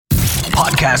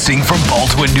podcasting from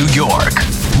Baldwin, New York.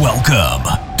 Welcome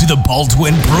to the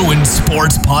Baldwin Bruins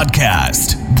Sports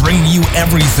Podcast, bringing you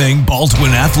everything Baldwin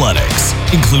athletics,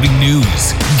 including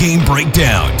news, game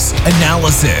breakdowns,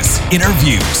 analysis,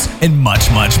 interviews, and much,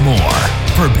 much more.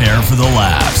 Prepare for the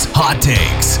laughs, hot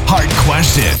takes, hard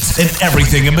questions, and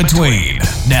everything in between.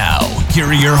 Now, here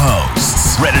are your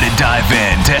hosts, ready to dive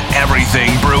into everything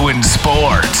Bruins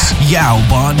sports, Yao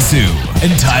Bonsu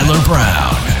and Tyler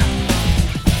Brown.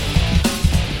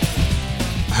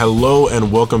 Hello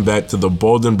and welcome back to the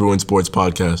Baldwin Bruins Sports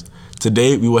Podcast.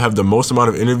 Today, we will have the most amount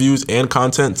of interviews and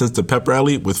content since the pep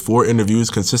rally, with 4 interviews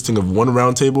consisting of 1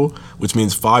 roundtable, which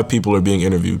means 5 people are being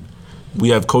interviewed. We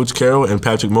have Coach Carroll and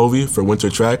Patrick Movey for winter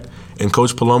track, and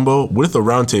Coach Palumbo with a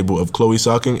roundtable of Chloe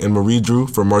Socking and Marie Drew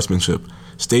for marksmanship.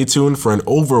 Stay tuned for an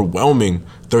overwhelming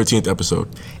 13th episode.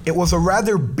 It was a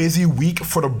rather busy week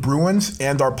for the Bruins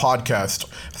and our podcast.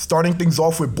 Starting things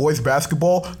off with boys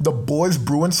basketball, the boys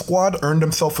Bruins squad earned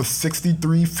themselves a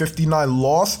 63-59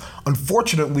 loss,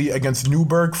 unfortunately against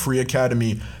Newburgh Free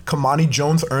Academy. Kamani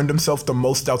Jones earned himself the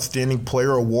Most Outstanding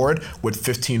Player award with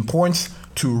 15 points,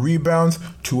 2 rebounds,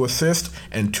 2 assists,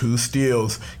 and 2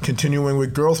 steals. Continuing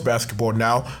with girls basketball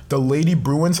now, the Lady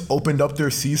Bruins opened up their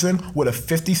season with a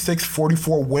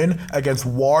 56-44 win against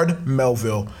Ward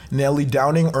Melville. Nellie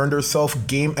Downing earned herself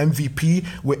game MVP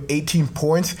with 18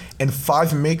 points and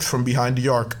 5 makes from behind the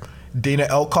arc. Dana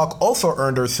Elcock also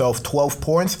earned herself 12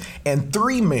 points and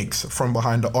 3 makes from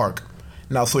behind the arc.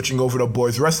 Now switching over to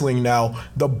boys wrestling now,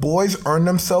 the boys earned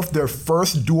themselves their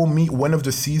first dual meet win of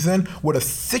the season with a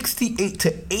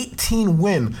 68-18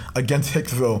 win against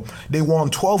Hicksville. They won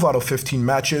 12 out of 15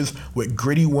 matches with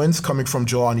gritty wins coming from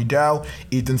Jelani Dow,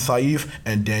 Ethan Saif,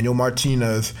 and Daniel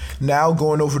Martinez. Now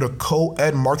going over to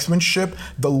co-ed marksmanship,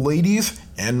 the ladies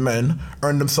and men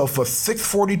earned themselves a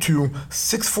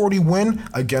 642-640 win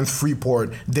against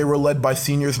Freeport. They were led by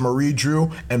seniors Marie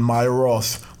Drew and Maya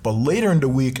Ross. But later in the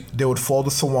week, they would fall to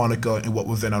Sewanee in what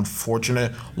was an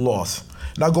unfortunate loss.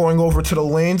 Now going over to the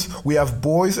lanes, we have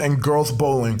boys and girls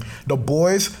bowling. The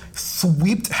boys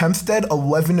swept Hempstead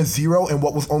 11-0 in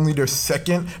what was only their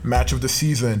second match of the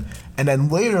season. And then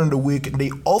later in the week, they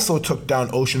also took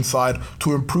down Oceanside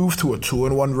to improve to a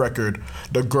 2-1 record.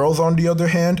 The girls, on the other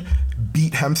hand,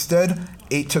 beat Hempstead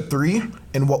 8-3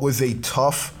 in what was a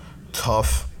tough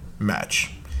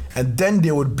match. And then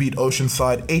they would beat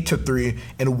Oceanside 8-3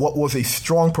 in what was a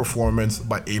strong performance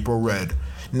by April Red.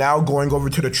 Now going over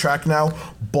to the track now,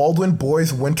 Baldwin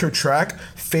Boys Winter Track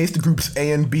faced groups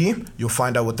A and B. You'll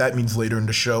find out what that means later in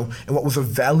the show. And what was a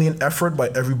valiant effort by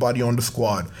everybody on the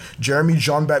squad. Jeremy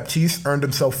Jean-Baptiste earned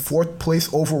himself 4th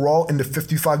place overall in the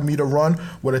 55-meter run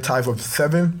with a time of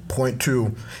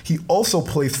 7.2. He also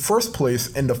placed 1st place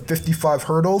in the 55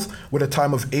 hurdles with a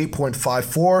time of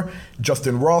 8.54.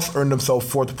 Justin Ross earned himself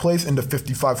 4th place in the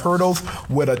 55 hurdles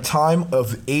with a time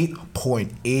of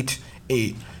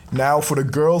 8.88. Now, for the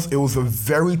girls, it was a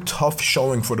very tough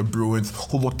showing for the Bruins,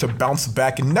 who look to bounce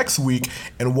back next week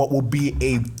in what will be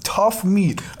a tough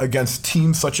meet against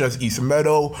teams such as East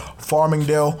Meadow,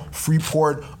 Farmingdale,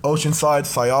 Freeport, Oceanside,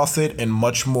 Syosset, and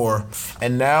much more.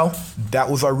 And now, that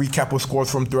was our recap of scores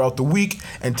from throughout the week,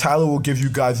 and Tyler will give you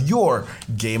guys your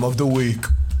game of the week.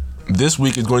 This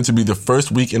week is going to be the first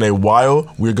week in a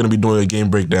while we're going to be doing a game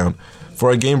breakdown. For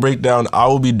our game breakdown, I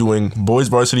will be doing boys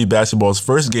varsity basketball's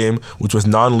first game, which was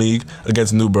non-league,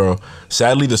 against Newborough.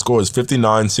 Sadly, the score is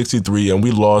 59-63, and we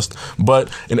lost.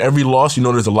 But in every loss, you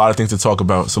know there's a lot of things to talk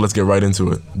about, so let's get right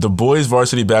into it. The boys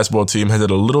varsity basketball team has had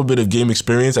a little bit of game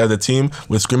experience as a team,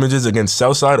 with scrimmages against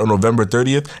Southside on November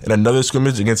 30th and another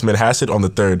scrimmage against Manhasset on the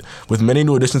 3rd. With many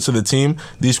new additions to the team,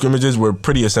 these scrimmages were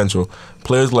pretty essential.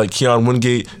 Players like Keon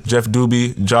Wingate, Jeff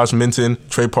Doobie, Josh Minton,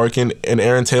 Trey Parkin, and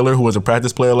Aaron Taylor, who was a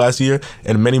practice player last year,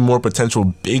 and many more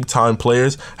potential big-time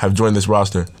players have joined this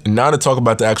roster. And now to talk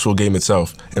about the actual game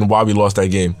itself and why we lost that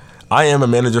game. I am a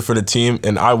manager for the team,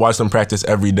 and I watch them practice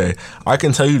every day. I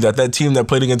can tell you that team that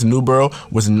played against Newborough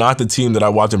was not the team that I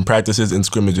watch in practices and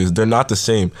scrimmages. They're not the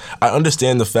same. I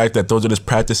understand the fact that those are just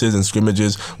practices and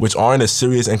scrimmages, which aren't as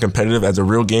serious and competitive as a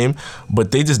real game,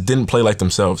 but they just didn't play like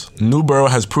themselves. Newborough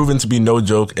has proven to be no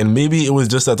joke, and maybe it was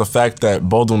just at the fact that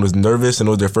Baldwin was nervous and it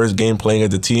was their first game playing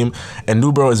as a team, and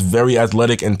Newborough is very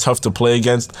athletic and tough to play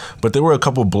against, but there were a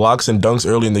couple blocks and dunks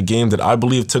early in the game that I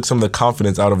believe took some of the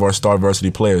confidence out of our star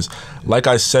varsity players. Like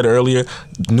I said earlier,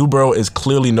 Newborough is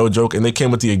clearly no joke, and they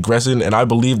came with the aggression, and I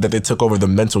believe that they took over the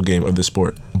mental game of the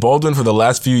sport. Baldwin, for the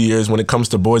last few years, when it comes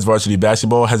to boys varsity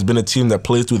basketball, has been a team that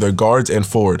plays through their guards and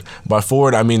forward. By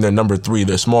forward, I mean their number 3,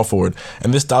 their small forward,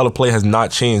 and this style of play has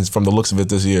not changed from the looks of it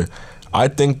this year. I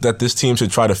think that this team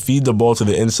should try to feed the ball to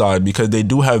the inside because they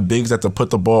do have bigs that to put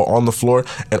the ball on the floor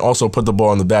and also put the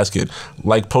ball in the basket.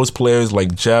 Like post players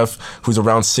like Jeff, who's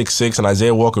around 6'6", and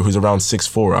Isaiah Walker, who's around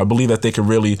 6'4". I believe that they could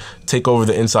really take over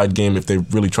the inside game if they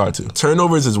really try to.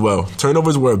 Turnovers as well.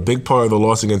 Turnovers were a big part of the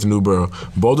loss against New Borough.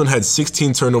 Baldwin had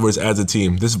 16 turnovers as a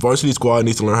team. This varsity squad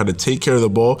needs to learn how to take care of the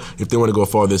ball if they want to go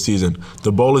far this season.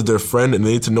 The ball is their friend, and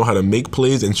they need to know how to make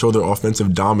plays and show their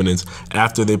offensive dominance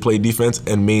after they play defense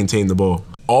and maintain the ball.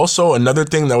 Also, another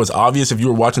thing that was obvious if you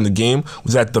were watching the game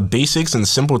was that the basics and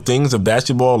simple things of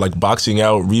basketball, like boxing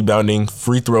out, rebounding,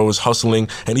 free throws, hustling,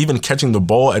 and even catching the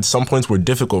ball at some points were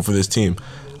difficult for this team.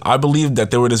 I believe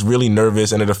that they were just really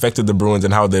nervous and it affected the Bruins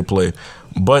and how they played.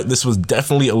 But this was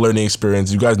definitely a learning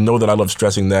experience. You guys know that I love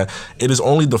stressing that. It is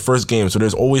only the first game, so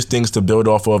there's always things to build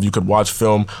off of. You could watch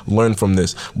film, learn from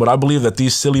this. But I believe that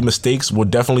these silly mistakes will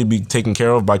definitely be taken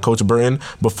care of by Coach Burton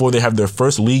before they have their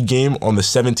first league game on the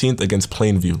 17th against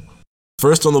Plainview.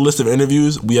 First on the list of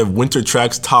interviews, we have Winter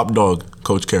Track's top dog,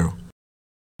 Coach Carroll.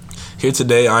 Here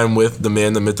today, I'm with the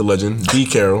man, the myth, the legend, D.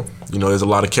 Carroll. You know, there's a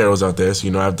lot of Carrolls out there, so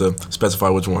I have to specify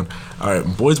which one. All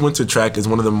right, Boys Winter Track is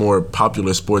one of the more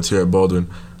popular sports here at Baldwin.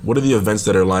 What are the events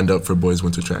that are lined up for Boys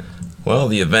Winter Track? Well,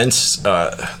 the events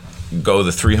go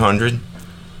the 300,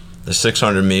 the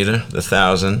 600 meter, the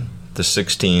 1,000, the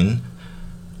 16.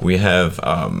 We have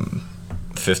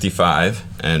 55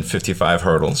 and 55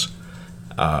 hurdles.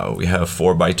 We have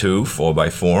 4x2,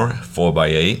 4x4,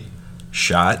 4x8,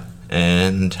 shot,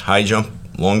 and high jump,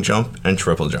 long jump, and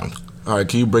triple jump. All right,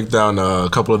 can you break down a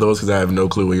couple of those because I have no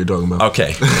clue what you're talking about?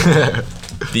 Okay.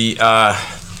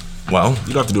 Well,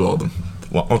 you don't have to do all of them.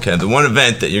 Well, okay. The one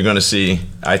event that you're going to see,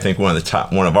 I think one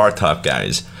of our top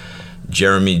guys,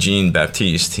 Jeremy Jean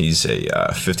Baptiste. He's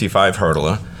a 55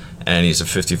 hurdler, and he's a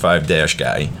 55 dash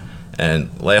guy. And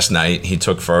last night he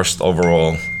took first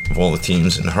overall of all the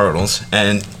teams in the hurdles,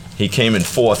 and he came in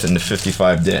fourth in the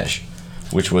 55 dash,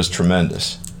 which was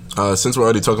tremendous. Since we're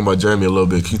already talking about Jeremy a little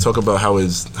bit, can you talk about how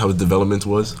his development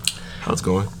was, how it's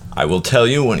going? I will tell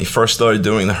you, when he first started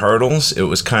doing the hurdles, it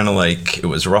was kind of like, it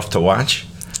was rough to watch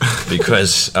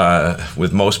because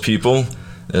with most people,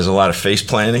 there's a lot of face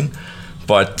planting.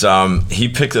 But he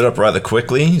picked it up rather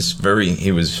quickly. He's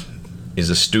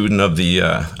a student of the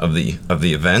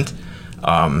event.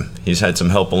 He's had some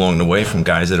help along the way from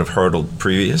guys that have hurdled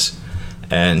previous,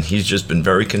 and he's just been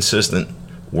very consistent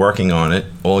working on it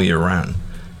all year round.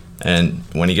 And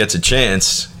when he gets a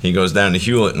chance, he goes down to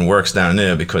Hewlett and works down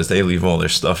there because they leave all their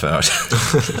stuff out.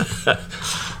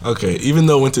 Okay, even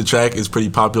though Winter Track is pretty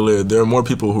popular, there are more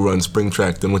people who run Spring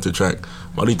Track than Winter Track.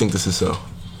 Why do you think this is so?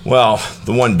 Well,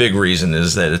 the one big reason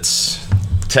is that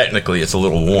technically it's a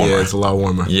little warmer. Yeah, it's a lot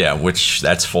warmer. Yeah, which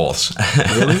that's false.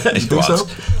 Really? You think so?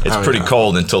 It's pretty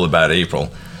cold until about April.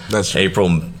 That's true.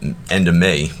 April, end of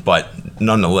May. But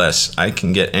nonetheless, I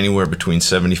can get anywhere between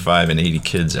 75 and 80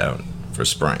 kids out for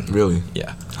spring. Really?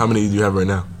 Yeah. How many do you have right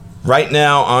now? Right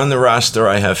now on the roster,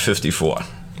 I have 54.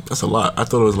 That's a lot. I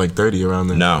thought it was like 30 around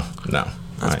there. No.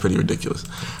 That's pretty ridiculous.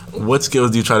 What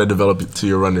skills do you try to develop to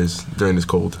your runners during this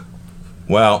cold?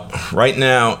 Well, right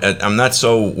now, I'm not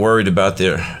so worried about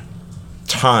their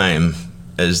time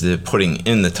as they're putting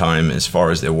in the time as far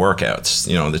as their workouts.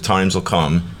 You know, the times will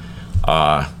come.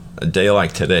 A day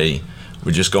like today,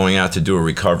 we're just going out to do a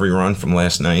recovery run from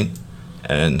last night,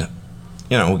 and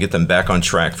we'll get them back on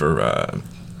track for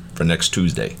next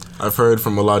Tuesday. I've heard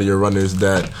from a lot of your runners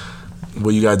that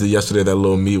what you guys did yesterday, that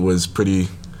little meet, was pretty,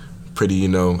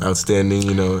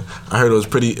 outstanding. I heard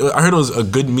it was a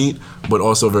good meet, but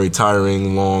also very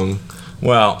tiring, long.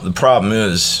 Well, the problem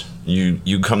is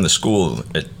you come to school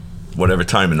at whatever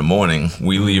time in the morning.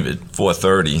 We leave at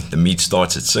 4:30. The meet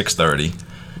starts at 6:30.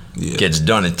 Yeah. Gets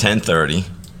done at 10:30,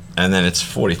 and then it's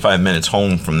 45 minutes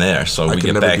home from there. So we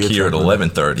get back here at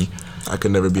 11:30. I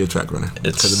could never be a track runner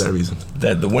because of that reason.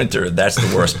 The winter, that's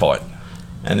the worst part.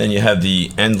 And then you have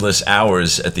the endless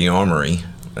hours at the Armory.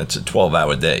 That's a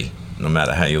 12-hour day, no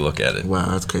matter how you look at it.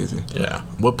 Wow, that's crazy. Yeah.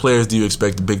 What players do you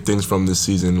expect big things from this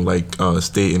season, like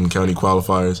state and county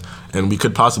qualifiers? And we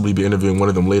could possibly be interviewing one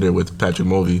of them later with Patrick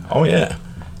Mulvey. Oh, yeah.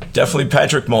 Definitely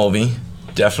Patrick Mulvey.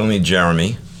 Definitely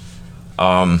Jeremy.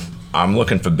 I'm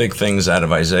looking for big things out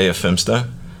of Isaiah Fimster,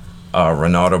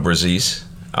 Renato Brazis.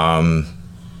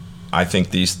 I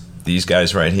think these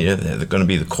guys right here, they're going to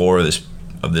be the core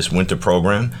of this winter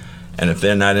program. And if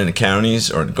they're not in the counties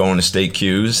or going to state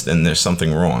Qs, then there's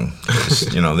something wrong.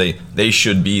 They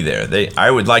should be there.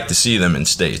 I would like to see them in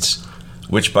states,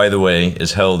 which, by the way,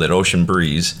 is held at Ocean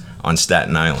Breeze on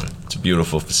Staten Island. It's a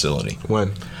beautiful facility.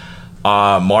 When?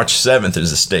 March 7th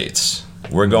is the states.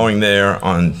 We're going there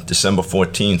on December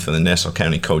 14th for the Nassau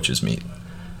County Coaches Meet.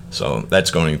 So that's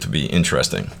going to be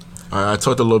interesting. I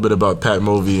talked a little bit about Pat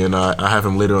Movey, and I have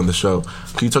him later on the show.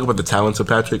 Can you talk about the talents of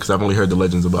Patrick? Because I've only heard the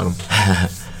legends about him.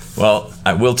 Well,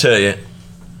 I will tell you,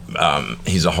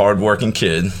 he's a hard-working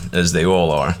kid, as they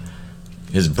all are.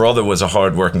 His brother was a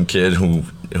hard-working kid who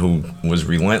was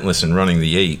relentless in running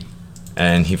the 8,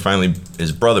 and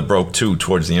his brother broke 2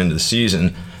 towards the end of the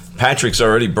season. Patrick's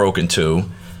already broken 2.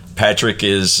 Patrick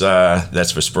is,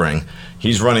 that's for spring.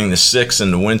 He's running the 6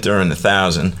 in the winter and the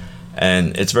 1,000.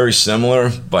 And it's very similar,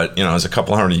 but there's a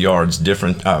couple hundred yards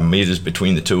different meters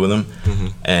between the two of them,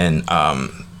 and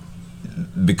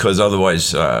because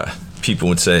otherwise people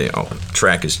would say, "Oh,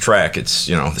 track is track." It's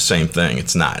the same thing.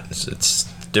 It's not. It's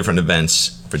different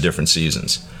events for different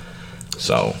seasons.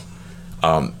 So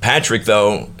Patrick,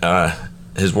 though,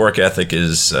 his work ethic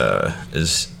is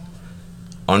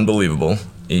unbelievable.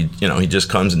 He just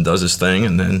comes and does his thing,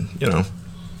 and then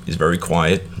he's very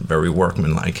quiet, very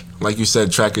workmanlike. Like you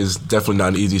said, track is definitely not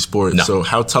an easy sport. No. So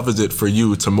how tough is it for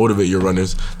you to motivate your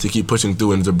runners to keep pushing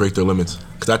through and to break their limits?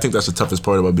 Because I think that's the toughest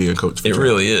part about being a coach. It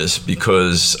really is,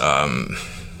 because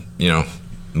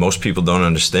most people don't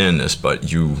understand this,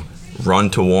 but you run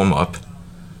to warm up,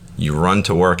 you run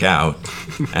to work out,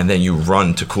 and then you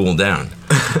run to cool down.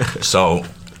 So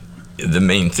the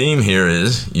main theme here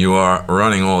is you are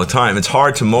running all the time. It's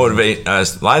hard to motivate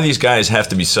us. A lot of these guys have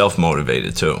to be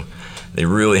self-motivated too. They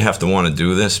really have to want to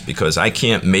do this, because I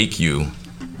can't make you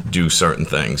do certain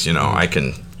things. I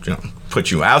can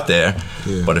put you out there,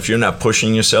 but if you're not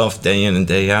pushing yourself day in and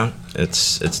day out,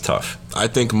 it's tough. I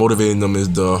think motivating them is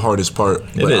the hardest part.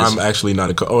 But It is. I'm actually not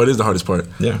a coach. Oh, it is the hardest part.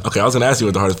 Yeah. Okay, I was going to ask you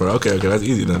what the hardest part. Okay, that's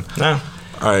easy then. No.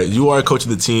 All right, you are a coach of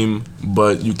the team,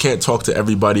 but you can't talk to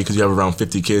everybody because you have around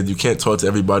 50 kids. You can't talk to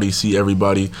everybody, see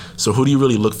everybody. So who do you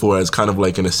really look for as kind of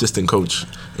like an assistant coach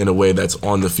in a way that's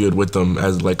on the field with them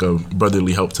as like a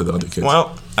brotherly help to the other kids?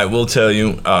 Well, I will tell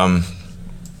you,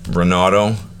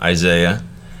 Renato, Isaiah,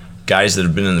 guys that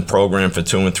have been in the program for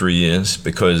 2 and 3 years,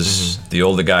 because the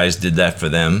older guys did that for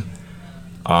them.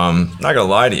 Not gonna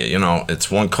lie to you, it's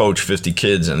one coach, 50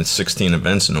 kids, and it's 16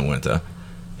 events in the winter.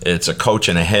 It's a coach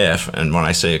and a half, and when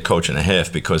I say a coach and a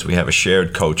half, because we have a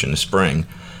shared coach in the spring,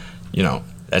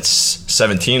 that's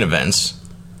 17 events.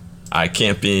 I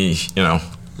can't be,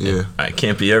 I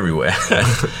can't be everywhere.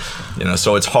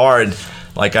 So it's hard.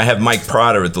 Like, I have Mike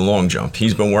Prada at the long jump.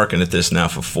 He's been working at this now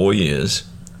for 4 years,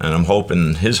 and I'm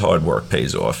hoping his hard work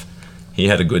pays off. He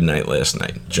had a good night last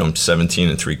night. Jumped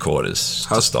 17 3/4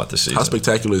 to start the season. How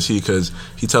spectacular is he? Because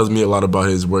he tells me a lot about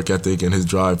his work ethic and his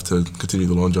drive to continue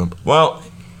the long jump. Well,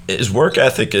 his work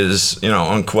ethic is,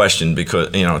 unquestioned,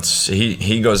 because,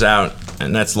 he goes out,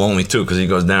 and that's lonely too, because he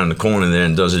goes down in the corner there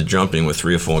and does his jumping with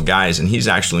 3 or 4 guys, and he's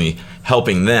actually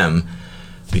helping them,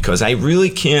 because I really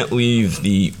can't leave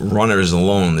the runners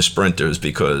alone, the sprinters,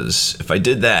 because if I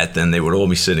did that, then they would all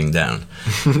be sitting down.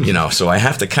 So I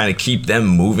have to kind of keep them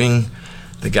moving.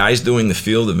 The guys doing the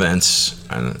field events,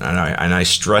 and I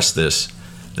stress this,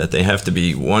 that they have to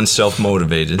be, one,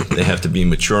 self-motivated. They have to be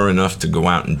mature enough to go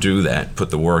out and do that, put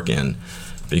the work in.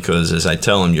 Because as I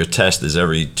tell them, your test is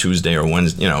every Tuesday or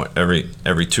Wednesday,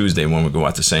 every Tuesday when we go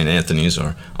out to St. Anthony's,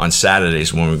 or on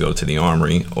Saturdays when we go to the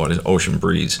Armory or the Ocean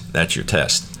Breeze. That's your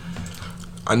test.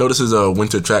 I know this is a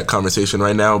winter track conversation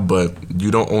right now, but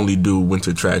you don't only do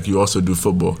winter track, you also do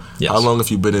football. Yes. How long have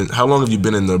you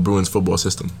been in the Bruins football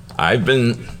system? I've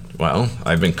been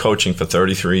coaching for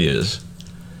 33 years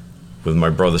with my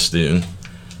brother Steven.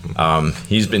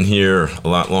 He's been here a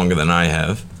lot longer than I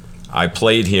have. I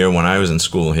played here when I was in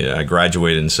school here. I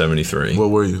graduated in 73. What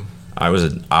were you? I was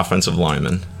an offensive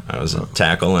lineman. I was a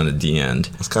tackle and a D-end.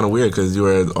 It's kind of weird because you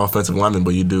were an offensive lineman,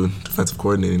 but you do defensive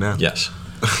coordinating now. Yes.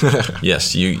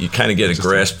 Yes, you kind of get a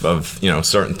grasp of,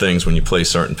 certain things when you play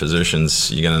certain positions.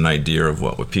 You get an idea of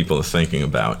what people are thinking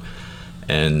about.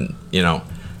 And,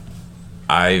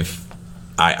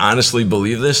 I honestly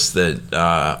believe this,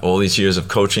 that all these years of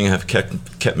coaching have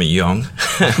kept me young.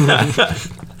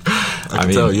 I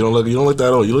can tell you don't look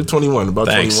that old. You look 21, about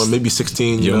Thanks. 21, maybe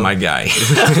 16. You're my guy.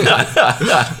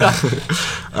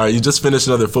 All right, you just finished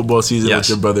another football season Yes. with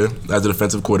your brother as a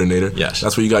defensive coordinator. Yes.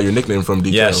 That's where you got your nickname from,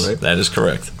 DK, Yes, right? that is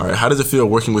correct. All right, how does it feel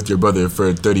working with your brother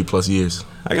for 30 plus years?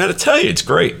 I got to tell you, it's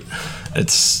great.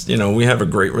 It's, we have a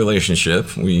great relationship.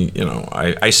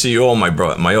 I see all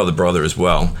my other brother as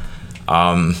well.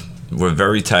 We're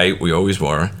very tight. We always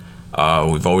were.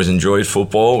 We've always enjoyed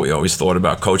football. We always thought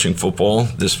about coaching football.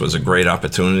 This was a great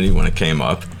opportunity when it came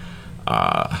up.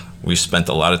 We spent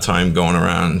a lot of time going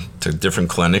around to different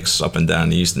clinics up and down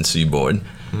the Eastern Seaboard.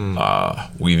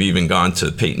 We've even gone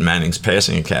to Peyton Manning's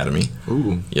passing academy.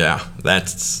 Ooh. Yeah,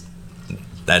 that's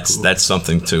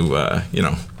something to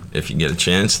if you get a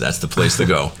chance, that's the place to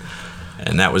go.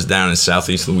 And that was down in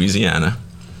southeast Louisiana,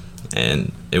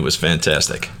 and it was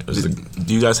fantastic. It was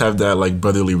Do you guys have that like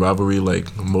brotherly rivalry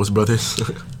like most brothers?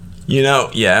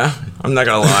 Yeah, I'm not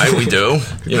gonna lie, we do.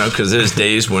 Because there's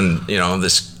days when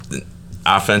this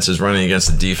offense is running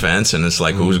against the defense, and it's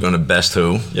like who's going to best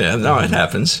who. Yeah, no, it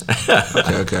happens.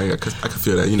 Okay, I can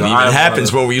feel that. It even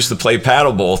happens when we used to play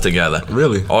paddleball together.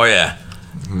 Really? Oh yeah.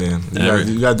 Man,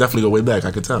 you guys definitely go way back.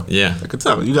 I could tell. Yeah, I could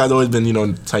tell. You guys always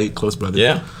been tight, close brothers.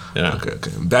 Yeah. Okay.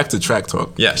 Back to track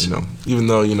talk. Yes. Even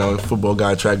though football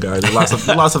guy, track guy, there's lots of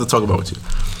stuff to talk about with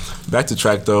you. Back to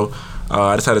track though.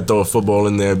 I just had to throw a football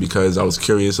in there because I was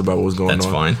curious about what was going on.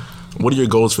 That's fine. What are your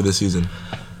goals for this season?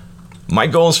 My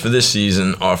goals for this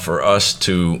season are for us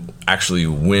to actually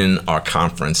win our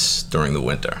conference during the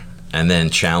winter and then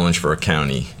challenge for a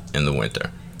county in the winter.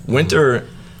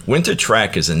 Winter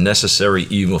track is a necessary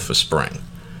evil for spring.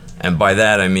 And by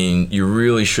that, I mean you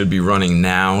really should be running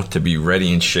now to be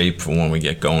ready in shape for when we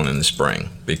get going in the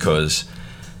spring. Because,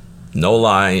 no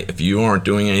lie, if you aren't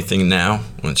doing anything now,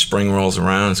 when spring rolls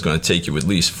around, it's going to take you at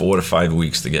least 4 to 5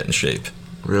 weeks to get in shape.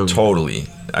 Really? Totally.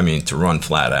 I mean, to run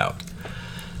flat out.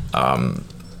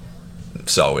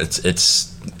 So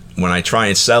it's when I try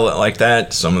and sell it like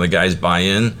that, some of the guys buy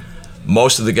in.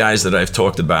 Most of the guys that I've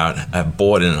talked about have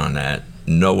bought in on that,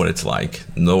 know what it's like,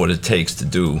 know what it takes to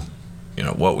do,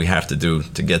 what we have to do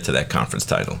to get to that conference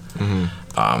title.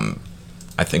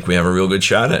 I think we have a real good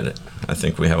shot at it. I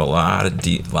think we have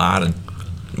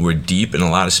we're deep in a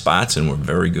lot of spots, and we're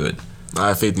very good. I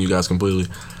have faith in you guys completely.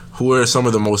 Who are some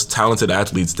of the most talented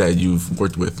athletes that you've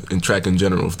worked with in track in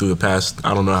general through the past,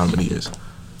 I don't know how many years?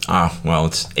 Well,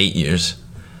 it's 8 years.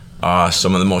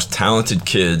 Some of the most talented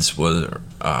kids were,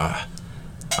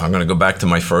 I'm going to go back to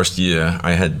my first year.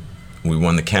 We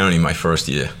won the county my first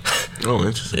year. Oh,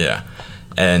 interesting. Yeah.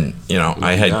 And,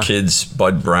 I had kids,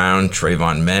 Bud Brown,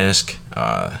 Trayvon Mask.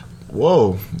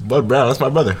 Whoa, Bud Brown, that's my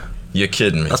brother. You're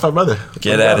kidding me. That's my brother.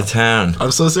 Get out of town.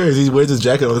 I'm so serious. He wears his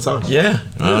jacket all the time. Yeah.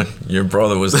 Your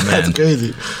brother was the man. That's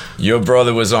crazy. Your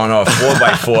brother was on our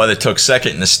 4x4 that took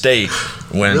second in the state.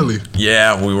 Really?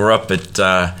 Yeah, we were up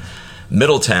at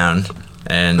Middletown,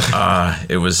 and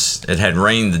it had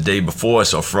rained the day before,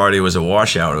 so Friday was a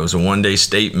washout. It was a one-day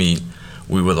state meet.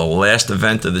 We were the last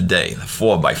event of the day, the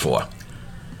 4x4.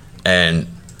 And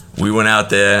we went out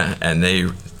there, and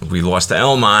we lost to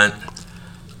Elmont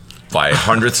by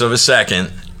hundredths of a second,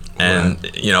 and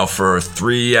for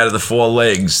 3 out of the 4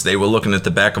 legs, they were looking at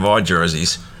the back of our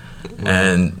jerseys,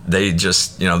 and they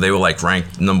just, they were like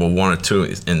ranked number 1 or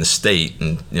 2 in the state,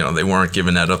 and they weren't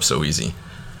giving that up so easy.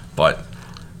 But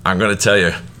I'm going to tell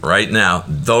you right now,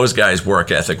 those guys' work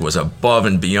ethic was above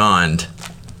and beyond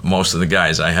most of the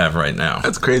guys I have right now.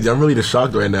 That's crazy. I'm really just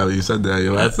shocked right now that you said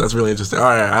that. That's really interesting. All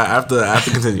right, I have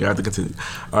to continue.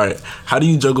 All right, how do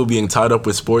you juggle being tied up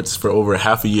with sports for over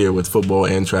half a year with football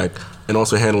and track, and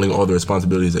also handling all the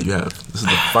responsibilities that you have? This is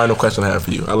the final question I have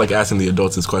for you. I like asking the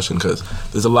adults this question because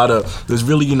there's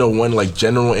really one like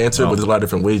general answer, but there's a lot of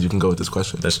different ways you can go with this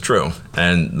question. That's true.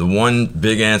 And the one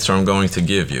big answer I'm going to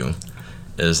give you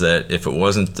is that if it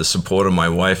wasn't the support of my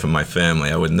wife and my family,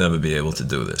 I would never be able to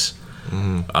do this.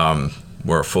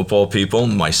 We're football people.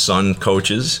 My son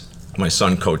coaches. My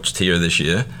son coached here this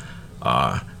year.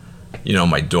 My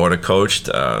daughter coached.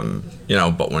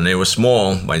 But when they were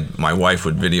small, my wife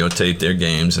would videotape their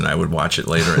games, and I would watch it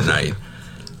later at night.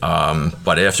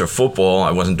 But after football,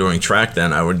 I wasn't doing track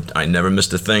then. I never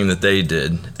missed a thing that they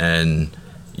did, and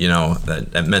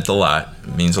that meant a lot.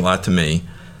 It means a lot to me.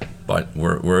 But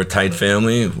we're a tight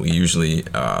family. We usually,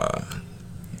 as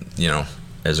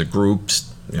a group.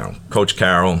 Coach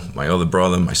Carroll, my other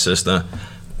brother, my sister,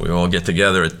 we all get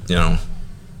together,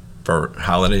 for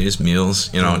holidays, meals.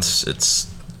 It's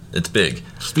big.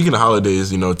 Speaking of holidays,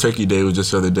 Turkey Day was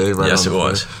just the other day, right? Yes, it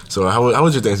was. So how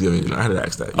was your Thanksgiving? I had to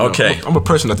ask that. Okay. I'm a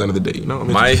person at the end of the day.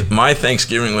 My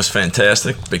Thanksgiving was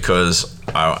fantastic because,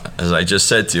 as I just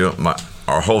said to you,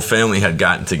 our whole family had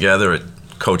gotten together at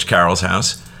Coach Carroll's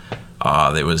house.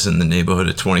 There was in the neighborhood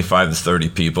of 25 to 30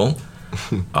 people.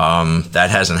 That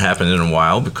hasn't happened in a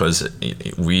while because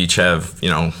we each have,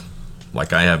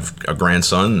 like I have a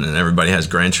grandson and everybody has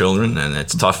grandchildren, and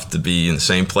it's tough to be in the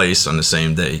same place on the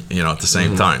same day, at the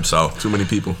same time. So too many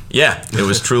people. Yeah, it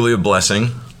was truly a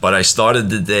blessing. But I started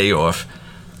the day off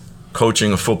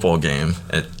coaching a football game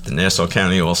at the Nassau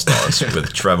County All-Stars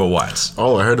with Trevor Watts.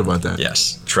 Oh, I heard about that.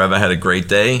 Yes, Trevor had a great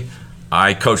day.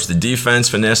 I coached the defense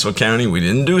for Nassau County. We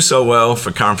didn't do so well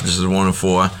for conferences 1 and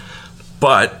 4.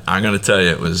 But I'm going to tell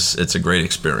you, it's a great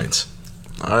experience.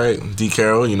 All right, D.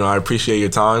 Carroll, I appreciate your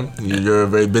time. You're a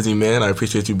very busy man. I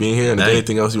appreciate you being here. And is there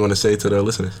anything else you want to say to the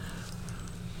listeners?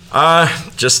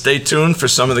 Just stay tuned for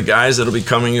some of the guys that'll be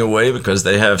coming your way because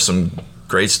they have some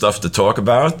great stuff to talk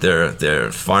about.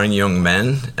 They're fine young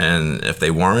men, and if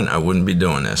they weren't, I wouldn't be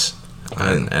doing this.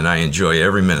 And I enjoy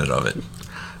every minute of it.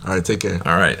 All right, take care.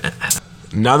 All right.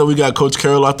 Now that we got Coach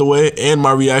Carroll out the way and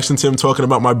my reaction to him talking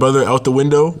about my brother out the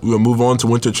window, we will move on to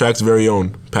Winter Track's very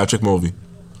own, Patrick Mulvey.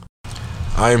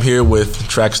 I am here with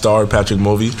track star Patrick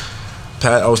Mulvey.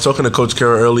 Pat, I was talking to Coach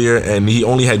Carroll earlier, and he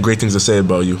only had great things to say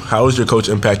about you. How has your coach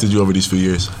impacted you over these few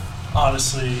years?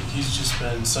 Honestly, he's just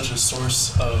been such a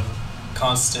source of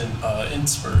constant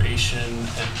inspiration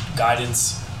and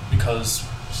guidance because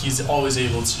he's always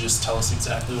able to just tell us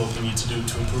exactly what we need to do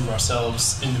to improve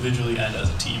ourselves individually and as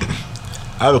a team.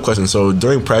 I have a question. So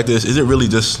during practice, is it really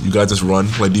just you guys just run?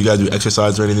 Like, do you guys do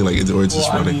exercise or anything? Like, or it's just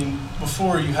running? I mean,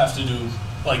 before you have to do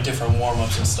like different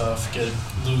warm-ups and stuff, get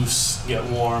loose, get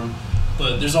warm.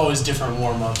 But there's always different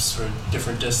warm-ups for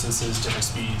different distances, different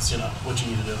speeds, what you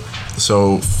need to do.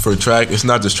 So for track, it's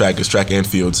not just track, it's track and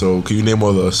field. So can you name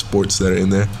all the sports that are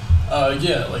in there?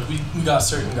 Yeah, like we got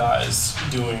certain guys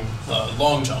doing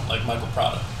long jump, like Michael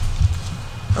Prada.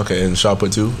 Okay, and shot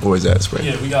put too? Or is that sprint?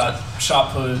 Yeah, we got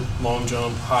shot put, long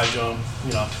jump, high jump,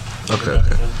 Okay.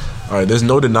 All right, there's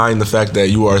no denying the fact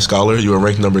that you are a scholar. You are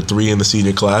ranked number 3 in the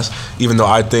senior class, even though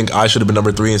I think I should have been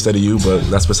number 3 instead of you, but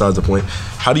that's besides the point.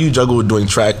 How do you juggle with doing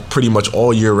track pretty much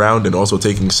all year round and also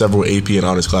taking several AP and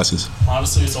honors classes?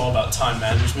 Honestly, it's all about time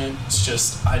management. It's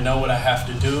just I know what I have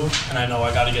to do, and I know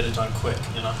I got to get it done quick,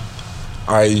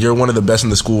 All right, you're one of the best in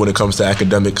the school when it comes to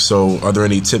academics, so are there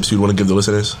any tips you'd want to give the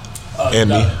listeners?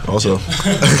 And me, also.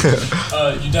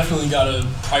 You definitely got to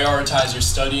prioritize your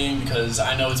studying because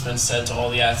I know it's been said to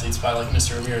all the athletes by like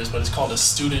Mr. Ramirez, but it's called a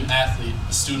student athlete.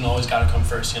 The student always got to come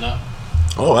first,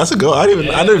 Oh, that's a good one.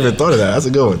 I never even thought of that. That's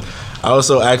a good one. I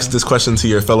also asked this question to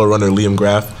your fellow runner, Liam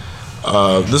Graff.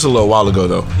 This is a little while ago,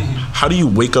 though. How do you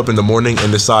wake up in the morning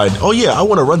and decide, oh, yeah, I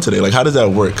want to run today? Like, how does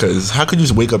that work? Because how could you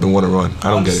just wake up and want to run?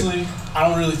 I don't get it. I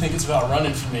don't really think it's about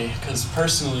running for me because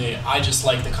personally, I just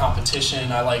like the competition.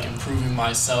 I like improving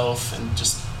myself and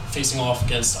just facing off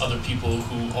against other people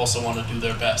who also want to do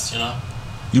their best,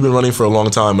 You've been running for a long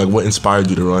time. Like, what inspired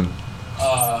you to run?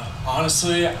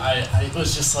 Honestly, I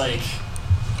was just like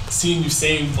seeing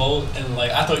Usain Bolt and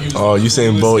like I thought he was. Oh,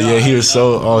 Usain Bolt, yeah, he was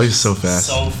he's so fast.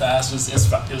 So fast,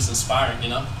 it was inspiring,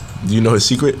 Do you know his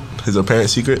secret? His apparent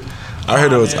secret? I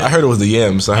heard it was the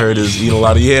yams. I heard he's eating a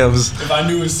lot of yams. If I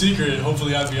knew his secret,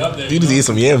 hopefully I'd be up there. You just eat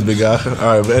some yams, big guy.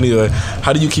 All right, but anyway,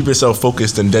 how do you keep yourself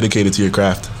focused and dedicated to your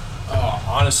craft?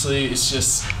 Honestly,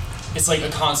 it's like a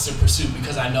constant pursuit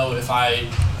because I know if I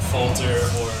falter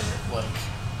or like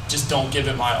just don't give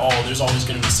it my all, there's always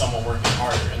going to be someone working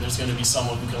harder, and there's going to be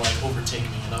someone who can like overtake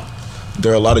me,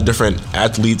 There are a lot of different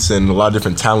athletes and a lot of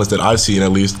different talents that I've seen,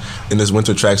 at least, in this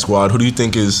winter track squad. Who do you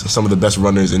think is some of the best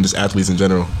runners and just athletes in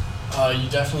general? You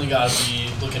definitely got to be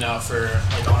looking out for,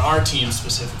 like on our team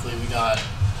specifically, we got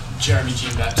Jeremy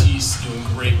Jean-Baptiste doing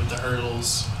great with the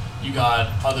hurdles. You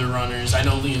got other runners. I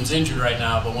know Liam's injured right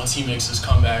now, but once he makes his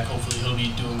comeback, hopefully he'll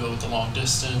be doing good with the long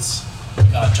distance. You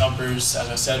got jumpers, as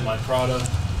I said, Mike Prada.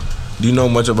 Do you know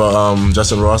much about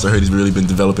Justin Ross? I heard he's really been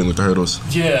developing with the hurdles.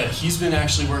 Yeah, he's been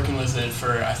actually working with it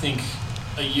for, I think,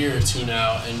 a year or two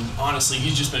now. And honestly,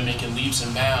 he's just been making leaps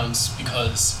and bounds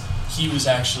because he was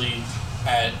actually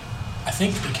at, I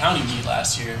think, the county meet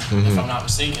last year, if I'm not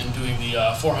mistaken, doing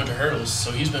the 400 hurdles.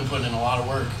 So he's been putting in a lot of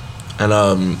work.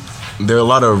 And there are a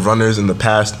lot of runners in the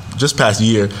past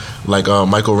year, like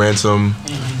Michael Ransom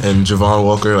and Javon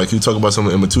Walker. Like, you talk about some,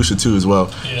 and Matusha too as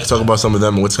well. Yeah, talk about some of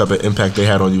them and what type of impact they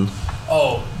had on you.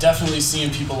 Oh, definitely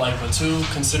seeing people like Matu,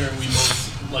 considering we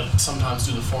both like sometimes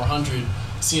do the 400.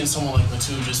 Seeing someone like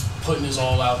Matu just putting his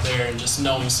all out there and just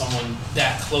knowing someone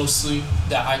that closely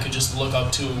that I could just look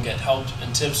up to and get help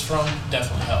and tips from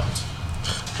definitely helped.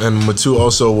 And Matu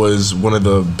also was one of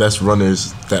the best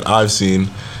runners that I've seen.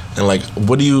 And like,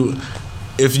 what do you,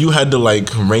 if you had to like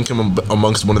rank him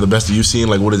amongst one of the best that you've seen,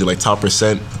 like what is it, like top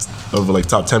percent of like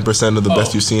top 10% of the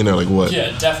best you've seen, or like what?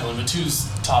 Yeah, definitely. Matu's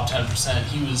top 10%.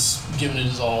 He was giving it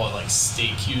his all at like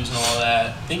state cues and all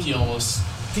that. I think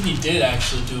he did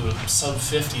actually do a sub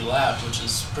 50 lap, which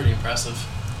is pretty impressive.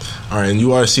 All right, and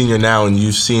you are a senior now, and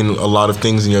you've seen a lot of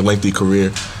things in your lengthy career.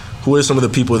 Who are some of the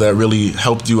people that really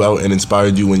helped you out and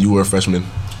inspired you when you were a freshman?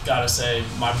 Gotta say,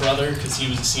 my brother, because he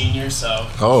was a senior, so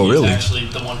he's actually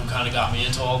the one who kind of got me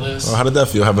into all this. How did that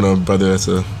feel, having a brother that's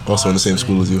also in the same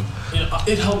school as you?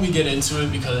 It helped me get into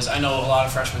it because I know a lot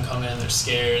of freshmen come in, they're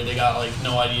scared, they got like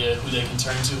no idea who they can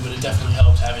turn to, but it definitely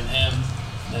helped having him.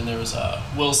 And then there was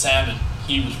Will Salmon.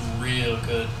 He was real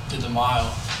good, did the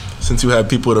mile. Since you have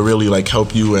people to really like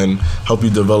help you and help you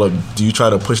develop, do you try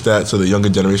to push that to the younger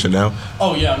generation now?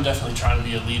 Oh yeah, I'm definitely trying to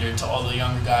be a leader to all the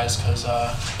younger guys because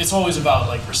it's always about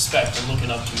like respect and looking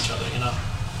up to each other, you know.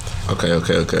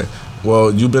 Okay.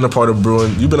 Well, you've been a part of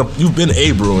Bruin. You've been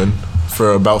a Bruin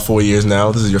for about 4 years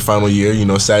now. This is your final year. You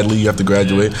know, sadly, you have to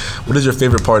graduate. Yeah. What is your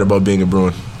favorite part about being a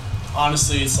Bruin?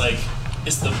 Honestly, it's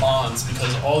the bonds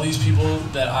because all these people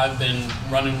that I've been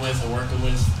running with and working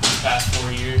with these past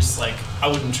 4 years, like I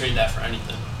wouldn't trade that for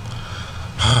anything.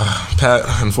 Pat,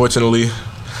 unfortunately,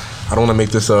 I don't want to make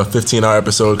this a 15-hour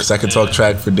episode because I could talk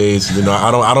track for days. You know,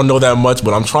 I don't know that much,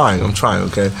 but I'm trying.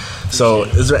 Okay. So,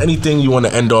 is there anything you want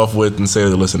to end off with and say to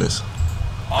the listeners?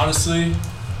 Honestly,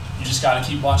 you just got to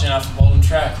keep watching out for Bolden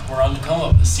Track. We're on the come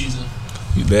up this season.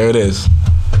 There it is.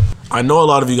 I know a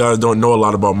lot of you guys don't know a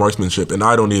lot about marksmanship, and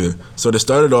I don't either. So to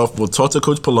start it off, we'll talk to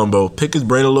Coach Palumbo, pick his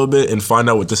brain a little bit, and find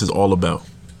out what this is all about.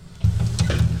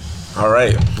 All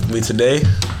right, with me today,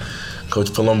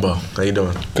 Coach Palumbo. How you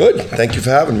doing? Good. Thank you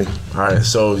for having me. All right,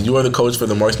 so you are the coach for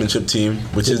the marksmanship team,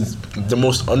 which is the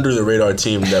most under-the-radar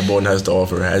team that Bolden has to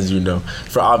offer, as you know,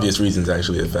 for obvious reasons,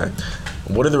 actually, in fact.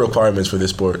 What are the requirements for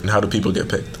this sport, and how do people get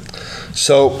picked?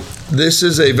 So this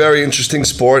is a very interesting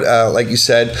sport, like you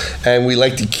said, and we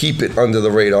like to keep it under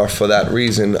the radar for that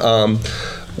reason.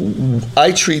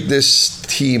 I treat this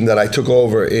team that I took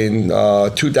over in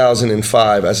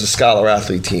 2005 as a scholar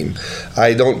athlete team.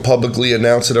 I don't publicly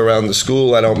announce it around the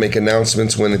school. I don't make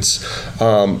announcements when it's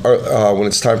time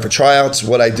for tryouts.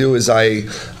 What I do is I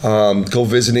go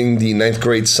visiting the 9th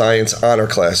grade science honor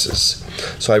classes.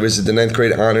 So I visit the 9th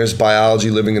grade honors biology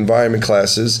living environment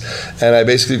classes, and I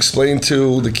basically explain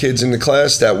to the kids in the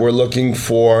class that we're looking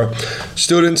for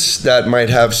students that might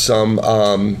have some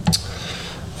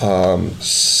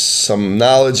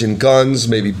knowledge in guns,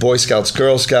 maybe Boy Scouts,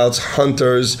 Girl Scouts,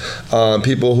 hunters,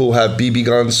 people who have BB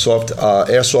guns,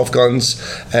 airsoft guns,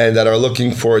 and that are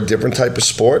looking for a different type of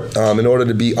sport. In order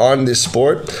to be on this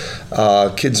sport,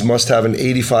 kids must have an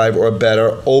 85 or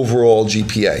better overall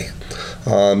GPA.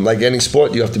 Like any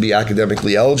sport, you have to be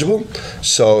academically eligible.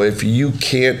 So if you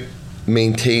can't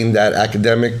maintain that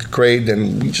academic grade,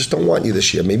 then we just don't want you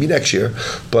this year, maybe next year,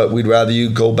 but we'd rather you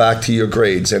go back to your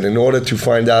grades. And in order to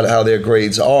find out how their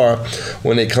grades are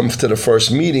when they come to the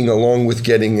first meeting, along with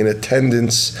getting in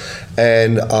attendance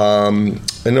and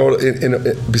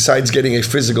besides getting a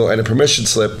physical and a permission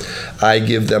slip, I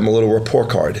give them a little report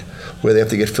card where they have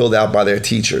to get filled out by their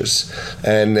teachers.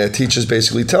 And their teachers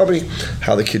basically tell me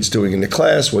how the kid's doing in the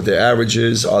class, what their average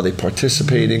is, are they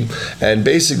participating. And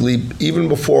basically, even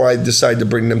before I decide to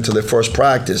bring them to their first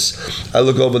practice, I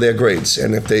look over their grades.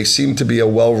 And if they seem to be a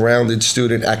well-rounded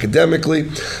student academically,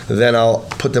 then I'll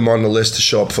put them on the list to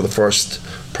show up for the first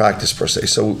practice per se.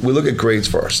 So we look at grades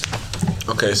first.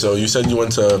 Okay, so you said you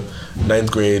went to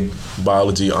 9th grade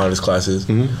biology honors classes.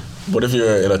 Mm-hmm. What if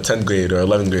you're in a 10th grade or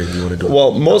 11th grade and you want to do it?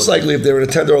 Well, most likely if they're in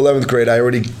a 10th or 11th grade, I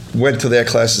already went to their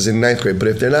classes in 9th grade. But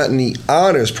if they're not in the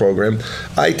honors program,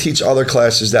 I teach other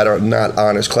classes that are not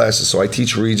honors classes. So I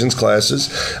teach Regents classes.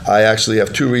 I actually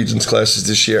have 2 Regents classes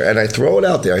this year, and I throw it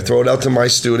out there. I throw it out to my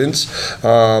students.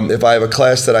 If I have a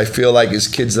class that I feel like is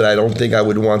kids that I don't think I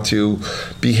would want to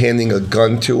be handing a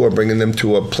gun to or bringing them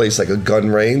to a place like a gun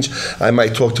range, I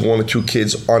might talk to 1 or 2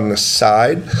 kids on the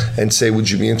side and say, would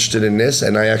you be interested in this?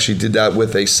 And I actually did that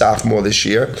with a sophomore this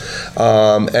year.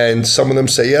 And some of them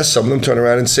say yes, some of them turn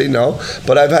around and say no.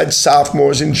 But I've had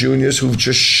sophomores and juniors who've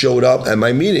just showed up at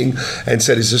my meeting and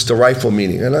said, is this the rifle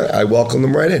meeting? And I welcome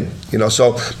them right in. You know,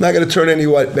 so I'm not going to turn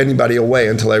anybody away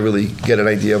until I really get an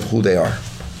idea of who they are.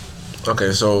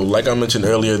 Okay, so like I mentioned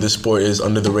earlier, this sport is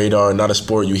under the radar, not a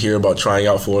sport you hear about trying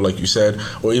out for, like you said,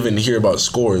 or even hear about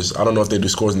scores. I don't know if they do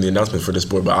scores in the announcement for this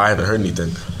sport, but I haven't heard anything.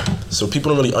 So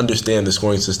people don't really understand the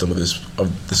scoring system of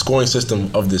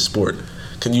this sport.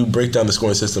 Can you break down the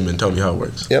scoring system and tell me how it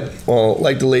works? Yep. Well,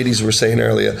 like the ladies were saying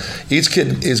earlier, each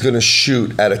kid is going to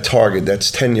shoot at a target that's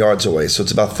 10 yards away, so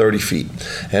it's about 30 feet.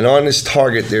 And on this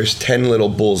target, there's 10 little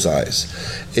bullseyes.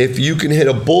 If you can hit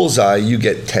a bullseye, you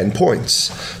get 10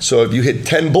 points. So if you hit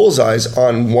 10 bullseyes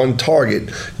on one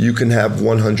target, you can have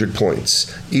 100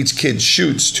 points. Each kid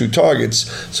shoots 2 targets,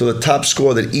 so the top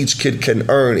score that each kid can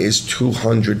earn is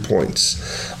 200 points.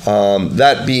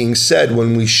 That being said,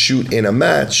 when we shoot in a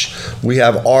match, we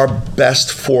have our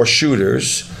best 4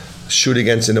 shooters shoot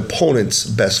against an opponent's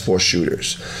best 4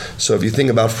 shooters. So if you think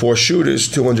about 4 shooters,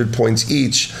 200 points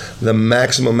each, the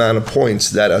maximum amount of points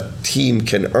that a team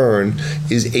can earn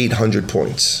is 800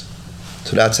 points.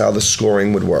 So that's how the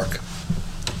scoring would work.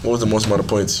 What was the most amount of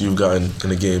points you've gotten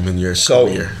in a game in your career? So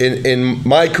in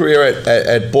my career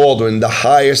at Baldwin, the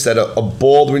highest that a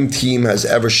Baldwin team has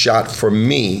ever shot for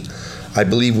me I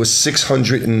believe was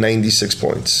 696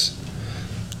 points.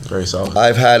 Very solid.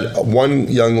 I've had one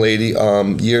young lady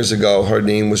years ago. Her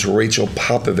name was Rachel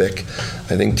Popovic.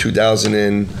 I think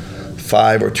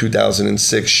 2005 or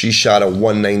 2006. She shot a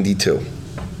 192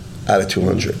 out of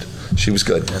 200. She was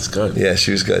good. That's good. Yeah,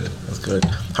 she was good. That's good.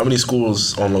 How many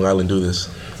schools on Long Island do this?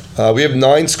 We have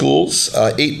 9 schools,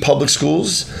 8 public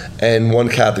schools, and 1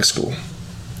 Catholic school.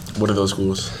 What are those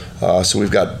schools? So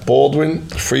we've got Baldwin,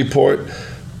 Freeport,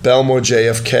 Belmore,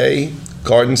 JFK,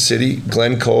 Garden City,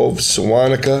 Glen Cove,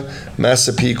 Sewanaka,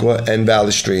 Massapequa, and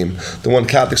Valley Stream. The one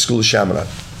Catholic school is Chaminade.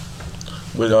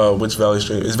 Which Valley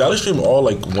Stream? Is Valley Stream all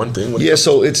like one thing? Yeah,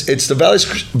 so it's the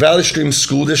Valley Stream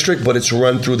School District, but it's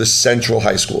run through the Central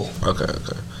High School. Okay.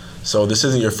 So this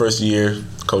isn't your first year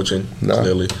coaching, No.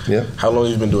 clearly. Yeah. How long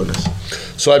have you been doing this?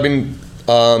 So I've been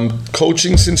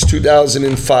coaching since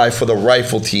 2005 for the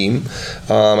rifle team.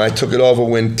 I took it over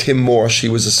when Tim Morse, he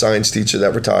was a science teacher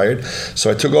that retired.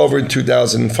 So I took over in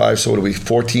 2005, so it'll be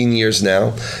 14 years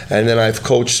now. And then I've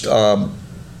coached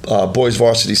boys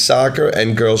varsity soccer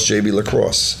and girls JV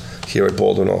lacrosse here at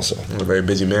Baldwin also. You're a very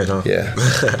busy man, huh? Yeah.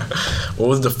 What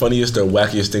was the funniest or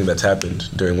wackiest thing that's happened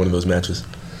during one of those matches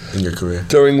in your career?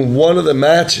 During one of the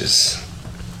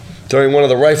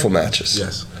rifle matches.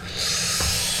 Yes.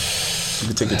 You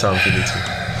can take your time if you need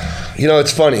to. You know,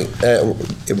 it's funny.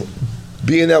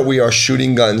 Being that we are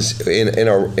shooting guns in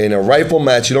a rifle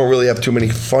match, you don't really have too many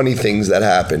funny things that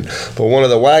happen. But one of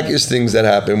the wackiest things that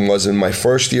happened was in my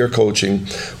first year coaching.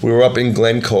 We were up in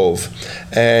Glen Cove,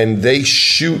 and they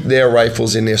shoot their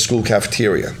rifles in their school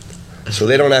cafeteria. So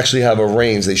they don't actually have a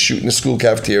range. They shoot in the school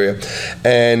cafeteria,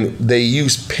 and they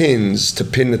use pins to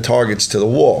pin the targets to the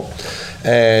wall.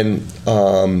 And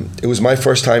it was my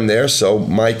first time there, so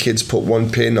my kids put one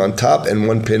pin on top and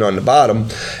one pin on the bottom.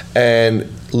 And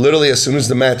literally as soon as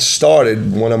the match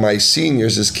started, one of my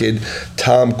seniors, this kid,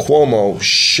 Tom Cuomo,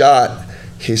 shot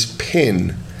his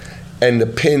pin, and the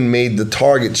pin made the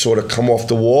target sort of come off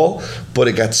the wall, but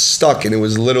it got stuck and it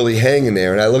was literally hanging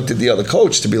there. And I looked at the other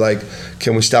coach to be like,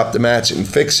 can we stop the match and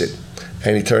fix it?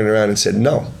 And he turned around and said,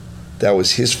 no, that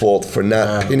was his fault for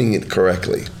not pinning it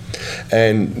correctly.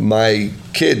 And my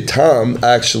kid, Tom,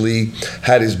 actually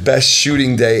had his best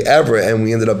shooting day ever, and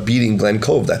we ended up beating Glen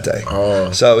Cove that day.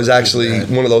 So it was actually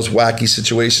one of those wacky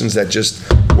situations that just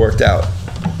worked out.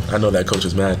 I know that coach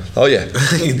is mad. Oh, yeah.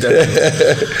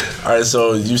 All right,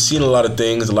 so you've seen a lot of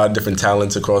things, a lot of different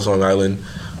talents across Long Island.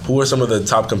 Who are some of the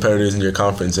top competitors in your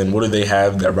conference, and what do they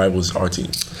have that rivals our team?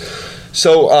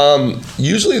 So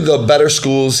usually the better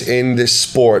schools in this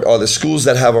sport are the schools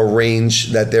that have a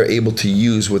range that they're able to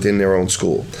use within their own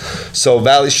school. So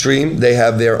Valley Stream, they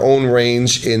have their own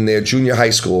range in their junior high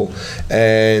school,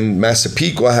 and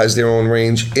Massapequa has their own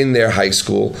range in their high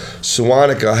school.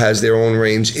 Sewanaka has their own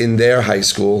range in their high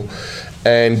school.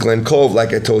 And Glen Cove,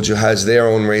 like I told you, has their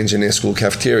own range in their school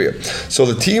cafeteria. So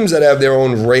the teams that have their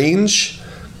own range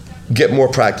get more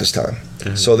practice time.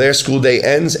 Mm-hmm. So their school day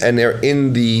ends and they're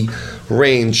in the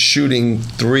range shooting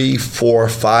 3, 4,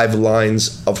 5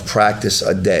 lines of practice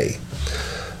a day.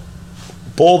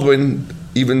 Baldwin,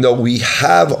 even though we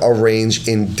have a range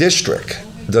in district,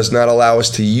 does not allow us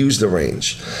to use the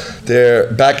range.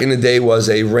 There, back in the day, was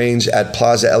a range at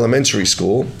Plaza Elementary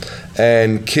School,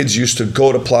 and kids used to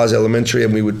go to Plaza Elementary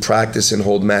and we would practice and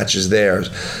hold matches there.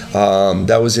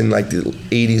 That was in like the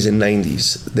 80s and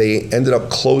 90s. They ended up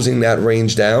closing that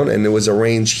range down, and there was a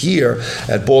range here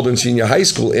at Baldwin Senior High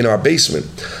School in our basement.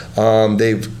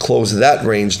 They've closed that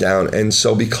range down, and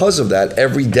so because of that,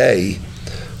 every day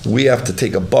we have to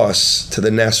take a bus to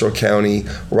the Nassau County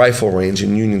Rifle Range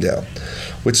in Uniondale,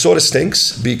 which sort of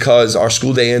stinks because our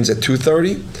school day ends at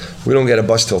 2:30. We don't get a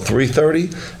bus till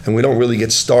 3:30, and we don't really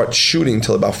start shooting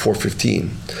till about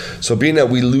 4:15. So being that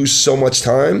we lose so much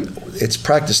time, it's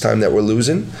practice time that we're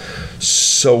losing.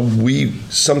 So we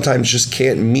sometimes just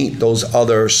can't meet those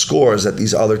other scores that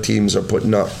these other teams are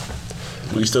putting up.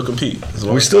 We still compete.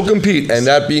 We still compete, and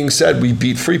that being said, we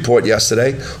beat Freeport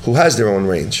yesterday, who has their own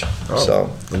range. So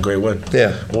a great win.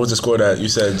 Yeah. What was the score that you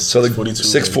said? So 642.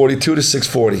 642 to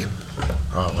 640.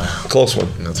 Oh wow. Close one.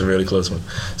 That's a really close one.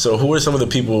 So who are some of the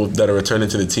people that are returning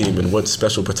to the team, and what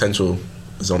special potential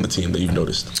is on the team that you've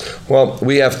noticed? Well,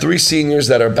 we have 3 seniors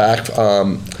that are back.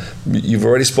 You've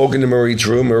already spoken to Marie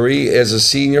Drew. Marie is a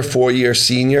senior, 4-year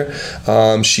senior.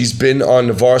 She's been on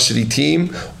the varsity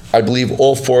team, I believe,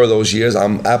 all 4 of those years.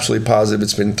 I'm absolutely positive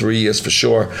it's been 3 years for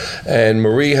sure. And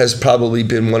Marie has probably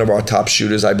been one of our top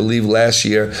shooters. I believe last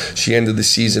year she ended the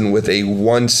season with a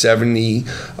 170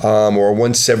 or a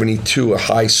 172, a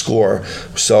high score.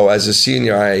 So as a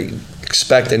senior, I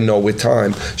expect and know with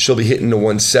time she'll be hitting the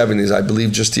 170s. I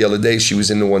believe just the other day she was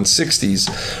in the 160s.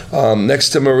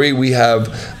 Next to Marie, we have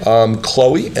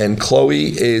Chloe, and Chloe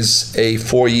is a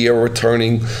 4-year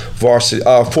returning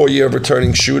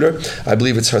returning shooter. I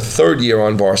believe it's her 3rd year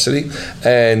on varsity.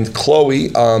 And Chloe,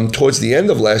 towards the end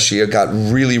of last year, got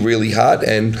really, really hot.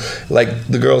 And like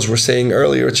the girls were saying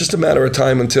earlier, it's just a matter of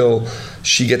time until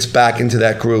she gets back into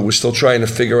that groove. We're still trying to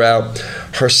figure out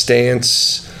her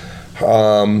stance,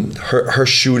 her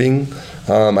shooting.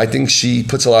 I think she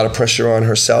puts a lot of pressure on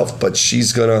herself, but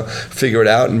she's going to figure it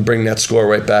out and bring that score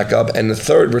right back up. And the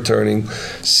 3rd returning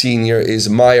senior is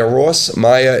Maya Ross.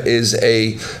 Maya is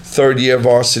a 3rd-year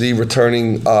varsity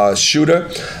returning shooter.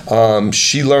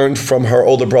 She learned from her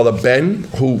older brother, Ben,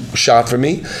 who shot for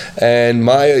me. And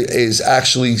Maya is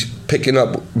actually picking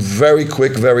up very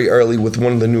quick, very early with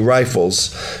one of the new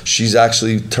rifles. She's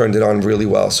actually turned it on really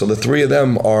well. So the 3 of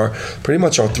them are pretty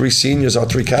much our 3 seniors, our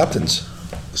 3 captains.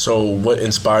 So what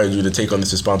inspired you to take on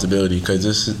this responsibility? Because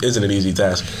this isn't an easy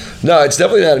task. No, it's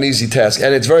definitely not an easy task.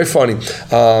 And it's very funny.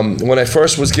 When I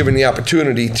first was given the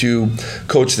opportunity to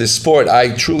coach this sport,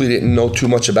 I truly didn't know too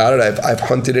much about it. I've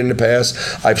hunted in the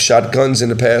past. I've shot guns in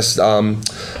the past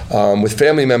with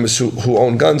family members who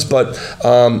own guns. But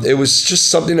it was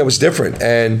just something that was different.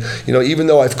 And, even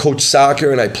though I've coached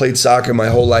soccer and I played soccer my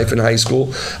whole life in high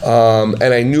school,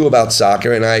 and I knew about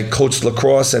soccer, and I coached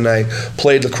lacrosse and I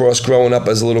played lacrosse growing up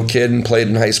as a little kid and played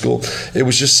in high school, it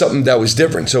was just something that was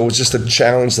different. So it was just a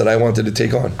challenge that I wanted to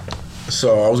take on.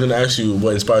 So I was going to ask you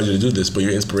what inspired you to do this, but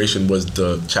your inspiration was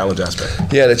the challenge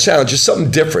aspect. Yeah, the challenge is something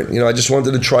different. I just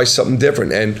wanted to try something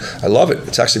different, and I love it.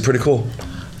 It's actually pretty cool.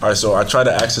 All right, so I try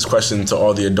to ask this question to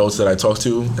all the adults that I talk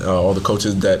to, all the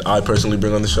coaches that I personally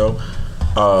bring on the show.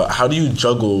 How do you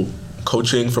juggle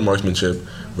coaching for marksmanship,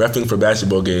 reffing for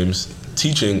basketball games,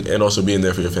 teaching, and also being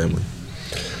there for your family?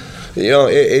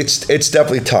 It's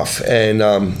definitely tough. And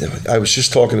I was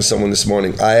just talking to someone this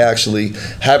morning. I actually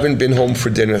haven't been home for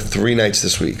dinner 3 nights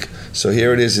this week. So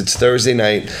here it is. It's Thursday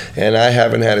night, and I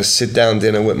haven't had a sit-down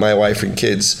dinner with my wife and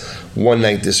kids 1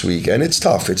 night this week. And it's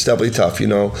tough. It's definitely tough.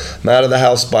 I'm out of the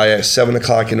house by 7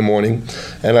 o'clock in the morning,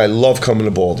 and I love coming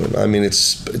to Baldwin. I mean,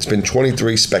 it's been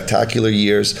 23 spectacular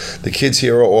years. The kids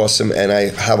here are awesome, and I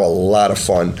have a lot of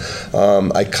fun.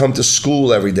 I come to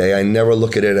school every day. I never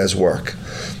look at it as work.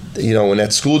 When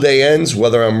that school day ends,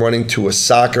 whether I'm running to a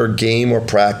soccer game or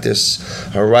practice,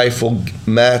 a rifle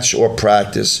match or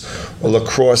practice, a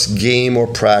lacrosse game or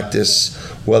practice,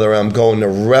 whether I'm going to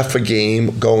ref a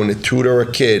game, going to tutor a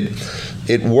kid,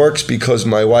 it works because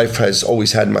my wife has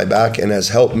always had my back and has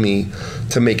helped me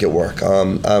to make it work.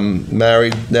 I'm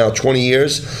married now 20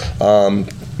 years.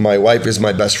 My wife is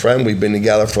my best friend. We've been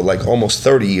together for like almost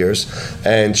 30 years,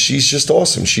 and she's just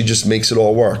awesome. She just makes it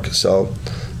all work. So,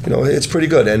 it's pretty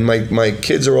good. And my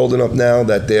kids are old enough now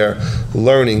that they're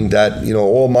learning that,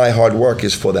 all my hard work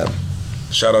is for them.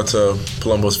 Shout out to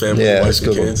Palumbo's family, wife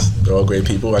and kids. They're all great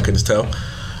people, I can just tell.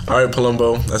 All right,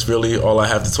 Palumbo, that's really all I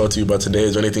have to talk to you about today.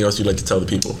 Is there anything else you'd like to tell the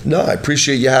people? No, I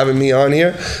appreciate you having me on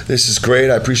here. This is great.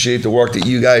 I appreciate the work that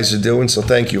you guys are doing, so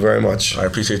thank you very much. I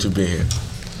appreciate you being here.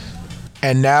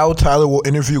 And now Tyler will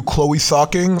interview Chloe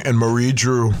Socking and Marie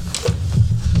Drew.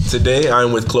 Today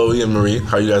I'm with Chloe and Marie.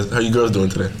 How you girls doing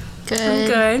today? Good.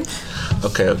 Good.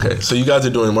 Okay. So you guys are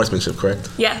doing marksmanship, correct?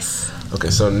 Yes. Okay,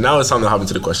 so now it's time to hop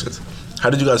into the questions. How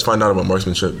did you guys find out about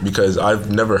marksmanship? Because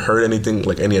I've never heard anything,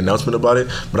 like any announcement about it,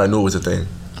 but I knew it was a thing.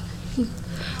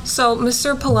 So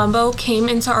Mr. Palumbo came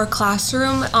into our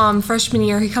classroom freshman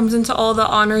year. He comes into all the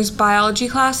honors biology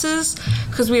classes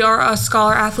because we are a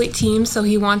scholar athlete team, so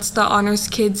he wants the honors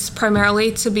kids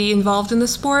primarily to be involved in the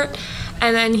sport.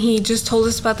 And then he just told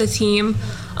us about the team.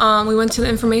 We went to the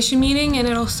information meeting, and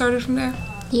it all started from there.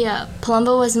 Yeah,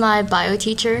 Palumbo was my bio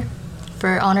teacher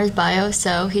for honors bio,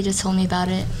 so he just told me about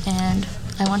it, and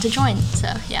I want to join, so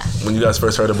yeah. When you guys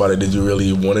first heard about it, did you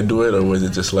really want to do it, or was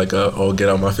it just like a, oh, get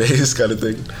out my face kind of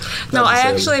thing? No,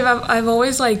 I've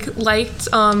always liked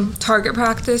target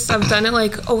practice. I've done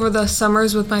it over the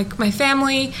summers with my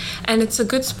family, and it's a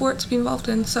good sport to be involved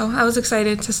in, so I was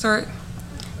excited to start.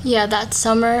 Yeah, that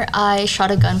summer I shot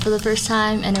a gun for the first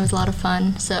time, and it was a lot of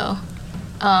fun, so,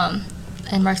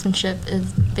 and marksmanship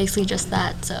is basically just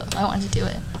that, so I wanted to do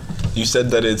it. You said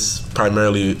that it's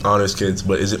primarily honors kids,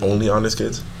 but is it only honors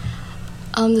kids?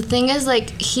 The thing is,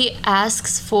 he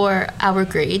asks for our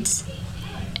grades,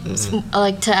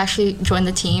 to actually join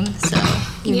the team, so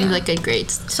you need, good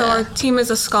grades. So our team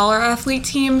is a scholar athlete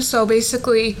team, so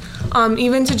basically,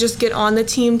 even to just get on the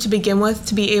team to begin with,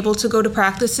 to be able to go to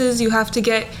practices, you have to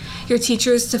get your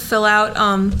teachers to fill out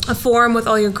a form with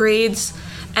all your grades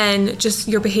and just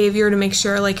your behavior to make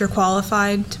sure, you're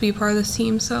qualified to be a part of this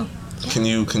team, so. Can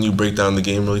you break down the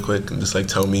game really quick and just like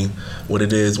tell me what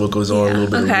it is, what goes on, a little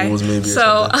bit of rules maybe?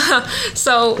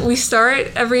 So we start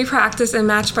every practice and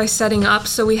match by setting up.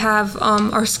 So we have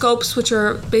our scopes, which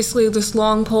are basically just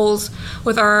long poles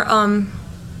with our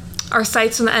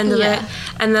sights on the end of it,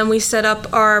 and then we set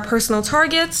up our personal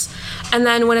targets, and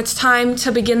then when it's time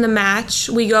to begin the match,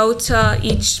 we go to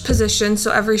each position.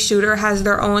 So every shooter has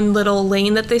their own little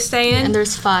lane that they stay in, And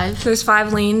there's 5. There's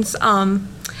 5 lanes,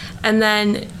 and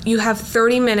then you have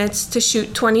 30 minutes to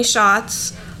shoot 20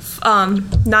 shots,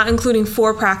 not including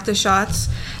 4 practice shots,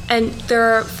 and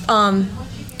there are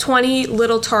 20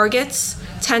 little targets,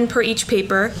 10 per each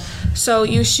paper. So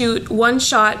you shoot 1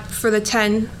 shot for the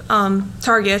 10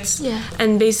 targets,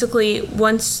 and basically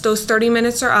once those 30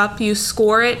 minutes are up, you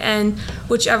score it, and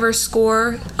whichever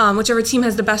team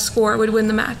has the best score would win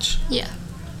the match. Yeah.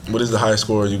 What is the highest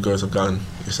score you guys have gotten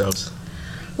yourselves?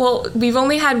 Well, we've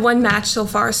only had 1 match so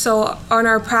far. So on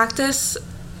our practice,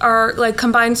 our like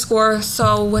combined score.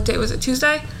 So what day was it?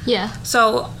 Tuesday? Yeah.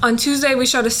 So on Tuesday we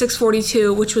shot a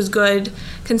 642, which was good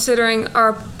considering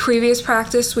our previous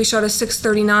practice. We shot a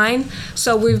 639.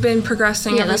 So we've been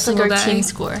progressing every single day. Yeah, that's like our team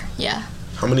score. Yeah.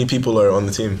 How many people are on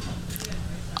the team?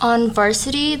 On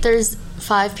varsity, there's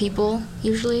 5 people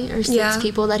usually, or 6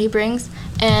 people that he brings.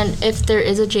 And if there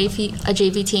is a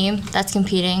JV team that's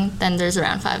competing, then there's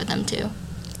around 5 of them too.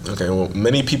 Okay, well,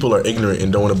 many people are ignorant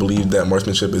and don't want to believe that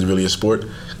marksmanship is really a sport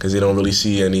because they don't really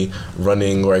see any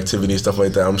running or activity, stuff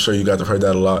like that. I'm sure you guys have heard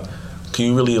that a lot. Can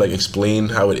you really like explain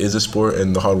how it is a sport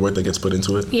and the hard work that gets put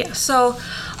into it? Yeah, so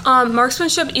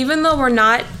marksmanship, even though we're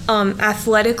not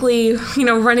athletically,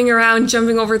 running around,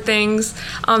 jumping over things,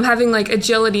 having like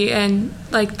agility and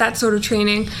like that sort of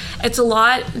training, it's a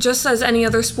lot, just as any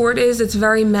other sport is, it's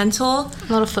very mental.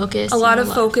 A lot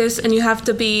of focus. And you have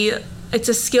to be, it's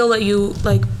a skill that you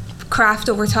like craft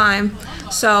over time.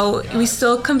 So we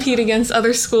still compete against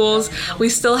other schools. We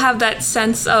still have that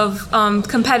sense of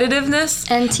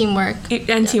competitiveness. And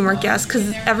teamwork. Yes,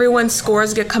 because everyone's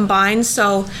scores get combined.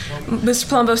 So Mr.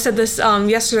 Palumbo said this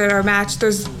yesterday at our match.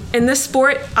 In this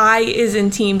sport, I is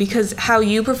in team because how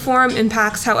you perform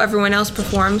impacts how everyone else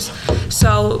performs.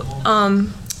 So,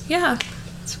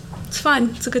 it's fun.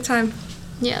 It's a good time.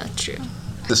 Yeah, true.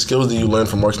 The skills that you learn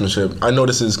from marksmanship, I know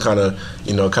this is kind of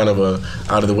a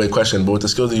out of the way question, but with the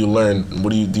skills that you learn,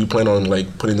 do you plan on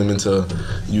like putting them into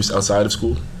use outside of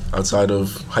school, outside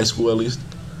of high school at least,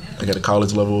 like at a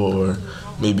college level, or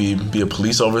maybe be a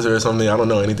police officer or something? I don't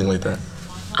know, anything like that.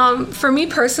 For me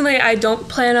personally, I don't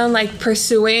plan on like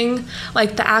pursuing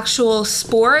like the actual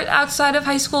sport outside of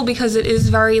high school because it is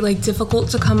very like difficult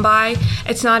to come by.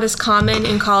 It's not as common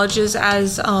in colleges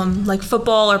as like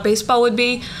football or baseball would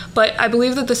be. But I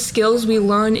believe that the skills we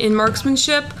learn in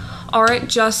marksmanship aren't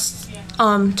just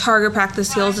target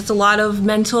practice skills. It's a lot of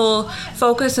mental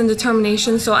focus and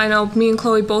determination. So I know me and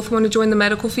Chloe both want to join the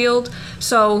medical field.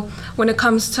 So when it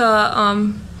comes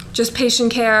to just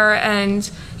patient care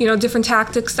and different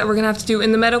tactics that we're gonna have to do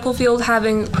in the medical field,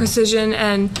 having precision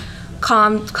and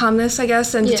calmness, I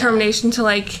guess, and determination to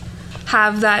like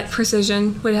have that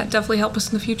precision would definitely help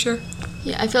us in the future.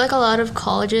 Yeah, I feel like a lot of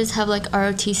colleges have like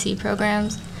ROTC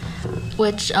programs,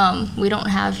 which we don't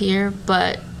have here,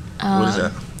 but what is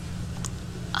that?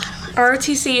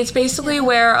 ROTC, it's basically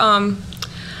where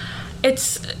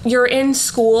you're in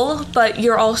school, but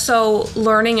you're also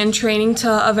learning and training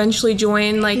to eventually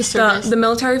join like the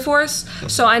military force.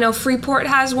 So I know Freeport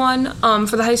has one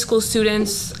for the high school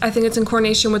students. I think it's in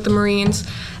coordination with the Marines.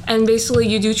 And basically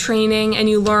you do training and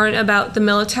you learn about the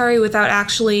military without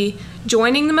actually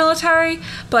joining the military,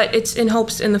 but it's in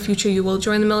hopes in the future you will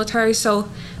join the military. So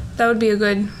that would be a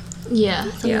good...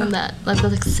 something that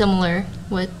like similar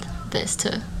with this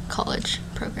to college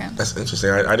program. That's interesting.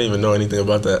 I didn't even know anything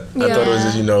about that. I thought it was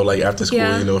just, like after school,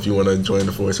 if you want to join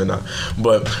the force or not.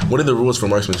 But what are the rules for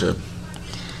marksmanship?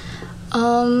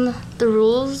 The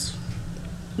rules,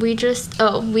 we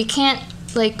can't,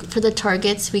 like, for the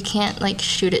targets, we can't, like,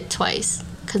 shoot it twice.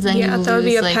 Because then you lose, that would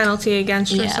be a penalty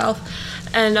against yourself.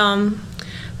 And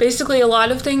basically a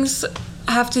lot of things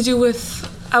have to do with,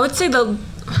 I would say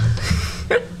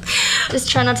just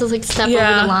try not to like step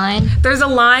over the line. There's a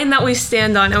line that we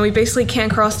stand on, and we basically can't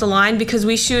cross the line because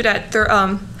we shoot at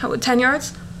 10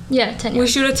 yards? Yeah, 10 yards. We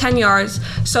shoot at 10 yards.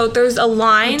 So there's a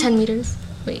line. 10 meters.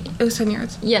 Wait. It was 10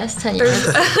 yards. Yes, 10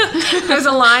 yards. There's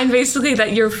a line basically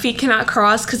that your feet cannot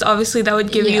cross because obviously that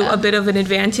would give you a bit of an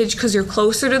advantage because you're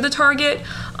closer to the target.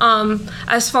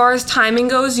 As far as timing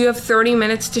goes, you have 30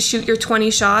 minutes to shoot your 20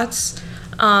 shots.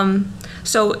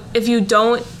 So if you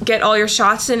don't get all your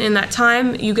shots in that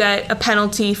time, you get a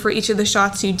penalty for each of the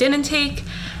shots you didn't take.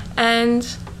 And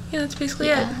Yeah, that's basically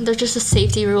it. They're just the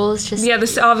safety rules. Just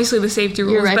Obviously the safety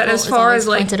rules. Your But as rifle far is as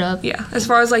like pointed up. as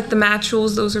far as like the match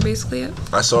rules, those are basically it.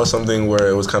 I saw something where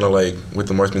it was kind of like with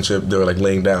the marksmanship, they were like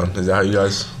laying down. Is that how you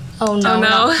guys? Oh no, Oh, no.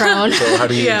 not prone. So how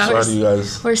do you? Yeah. So how do you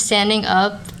guys? We're standing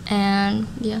up and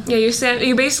yeah. Yeah,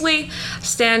 you basically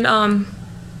stand.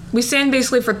 We stand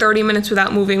basically for 30 minutes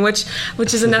without moving, which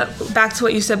is back to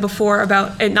what you said before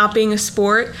about it not being a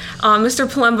sport. Mr.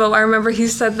 Palumbo, I remember he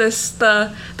said this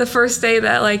the first day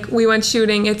that like we went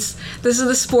shooting. This is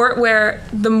the sport where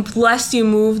the less you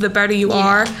move, the better you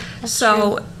are.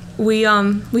 So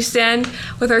true. we stand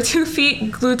with our 2 feet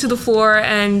glued to the floor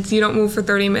and you don't move for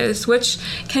 30 minutes, which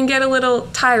can get a little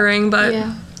tiring, but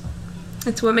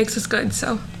it's what makes us good.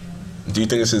 So. Do you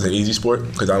think this is an easy sport?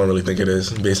 Because I don't really think it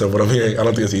is, based on what I'm hearing. I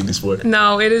don't think it's an easy sport.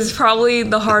 No, it is probably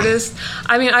the hardest.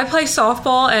 I mean, I play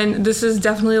softball, and this is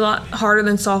definitely a lot harder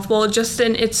than softball.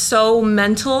 It's so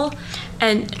mental,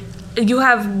 and you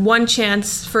have one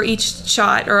chance for each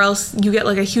shot, or else you get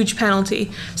like a huge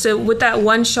penalty. So with that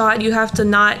one shot, you have to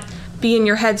not be in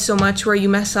your head so much where you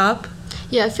mess up.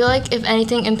 Yeah, I feel like if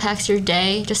anything impacts your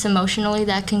day, just emotionally,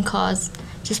 that can cause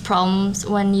just problems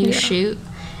when you shoot.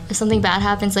 If something bad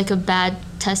happens, like a bad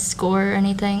test score or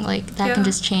anything, like that can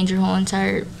just change your whole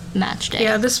entire match day.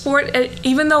 Yeah, the sport,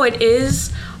 even though it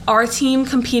is our team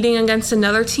competing against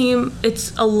another team,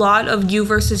 it's a lot of you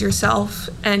versus yourself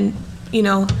and,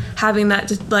 having that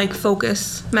just like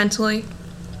focus mentally.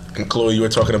 And Chloe, you were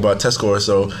talking about test scores,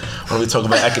 so why don't we talk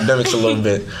about academics a little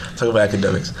bit? Talk about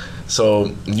academics.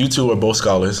 So you two are both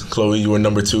scholars. Chloe, you were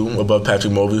number 2 above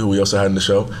Patrick Mulvey, who we also had in the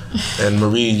show. And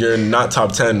Marie, you're not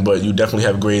top 10, but you definitely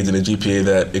have grades and a GPA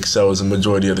that excels a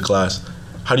majority of the class.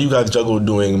 How do you guys juggle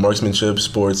doing marksmanship,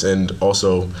 sports, and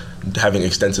also having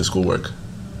extensive schoolwork?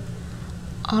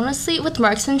 Honestly, with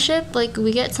marksmanship, like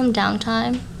we get some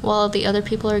downtime while the other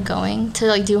people are going to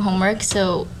like do homework,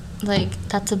 so like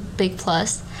that's a big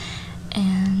plus.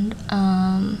 And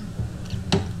I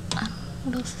don't know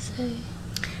what else to say.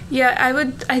 Yeah,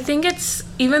 I think it's,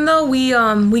 even though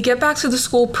we get back to the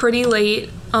school pretty late,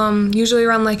 usually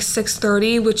around like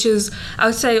 6:30, which is, I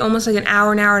would say, almost like an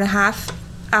hour and a half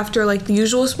after like the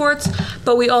usual sports.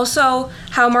 But we also,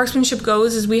 how marksmanship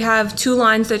goes is we have 2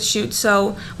 lines that shoot.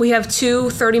 So we have 2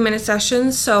 30-minute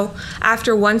sessions. So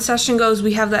after one session goes,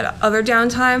 we have that other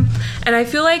downtime. And I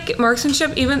feel like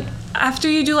marksmanship, even after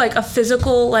you do like a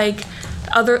physical, like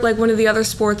one of the other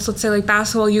sports, let's say like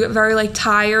basketball, you get very like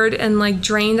tired and like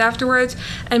drained afterwards.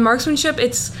 And marksmanship,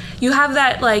 you have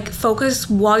that like focus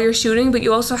while you're shooting, but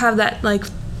you also have that like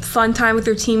fun time with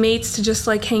your teammates to just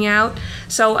like hang out.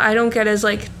 So I don't get as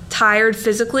like tired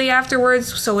physically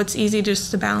afterwards, so it's easy just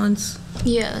to balance.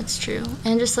 Yeah, that's true.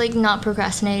 And just like not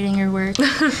procrastinating your work.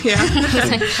 Yeah.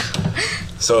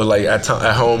 So like at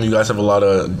home, you guys have a lot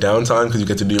of downtime because you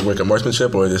get to do your work at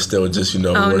marksmanship, or is it still just, work?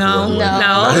 No.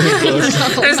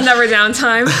 There's never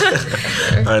downtime.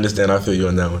 I understand. I feel you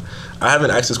on that one. I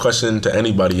haven't asked this question to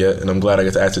anybody yet, and I'm glad I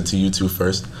get to ask it to you two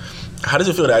first. How does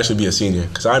it feel to actually be a senior?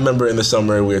 Because I remember in the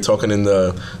summer we were talking in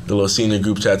the little senior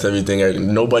group chats,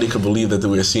 everything. Nobody could believe that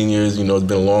we were seniors. It's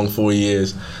been a long 4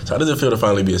 years. So how does it feel to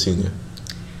finally be a senior?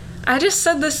 I just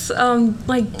said this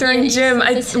during gym.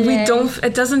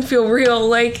 It doesn't feel real.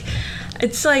 Like,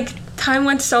 it's like time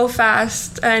went so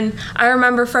fast. And I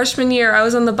remember freshman year, I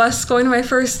was on the bus going to my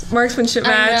first marksmanship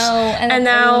match. I know, and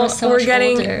now we're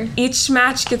getting older. Each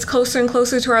match gets closer and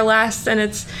closer to our last, and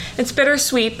it's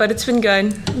bittersweet, but it's been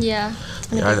good. Yeah.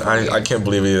 I can't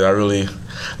believe it. I really,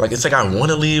 it's like I want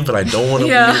to leave, but I don't want to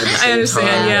leave at the same I understand,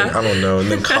 time. yeah. I don't know.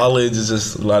 And then college is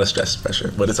just a lot of stress,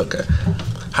 pressure, but it's okay.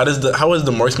 How has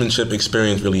the marksmanship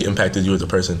experience really impacted you as a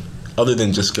person, other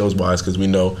than just skills wise? Because we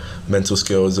know mental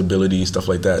skills, ability, stuff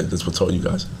like that. That's what taught you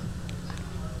guys.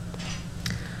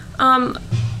 I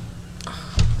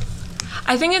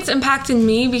think it's impacted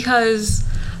me because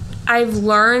I've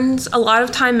learned a lot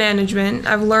of time management.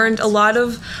 I've learned a lot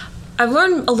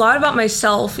about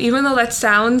myself, even though that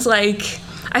sounds like,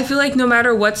 I feel like no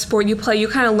matter what sport you play, you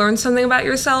kind of learn something about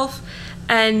yourself.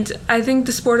 And I think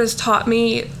the sport has taught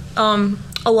me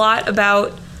a lot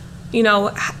about,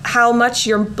 how much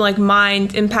your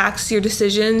mind impacts your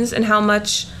decisions, and how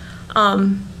much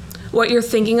what you're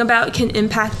thinking about can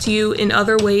impact you in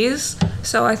other ways.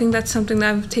 So I think that's something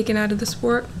that I've taken out of the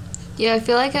sport. Yeah, I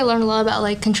feel like I learned a lot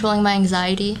about controlling my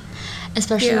anxiety,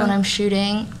 especially when I'm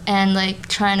shooting, and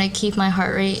trying to keep my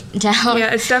heart rate down.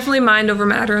 Yeah, it's definitely mind over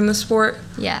matter in the sport.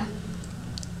 Yeah.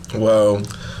 Well,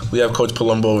 we have Coach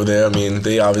Palumbo over there. I mean,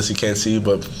 they obviously can't see,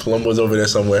 but Palumbo's over there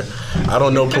somewhere. I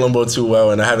don't know Palumbo too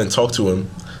well, and I haven't talked to him.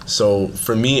 So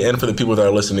for me and for the people that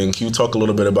are listening, can you talk a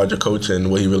little bit about your coach and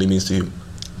what he really means to you?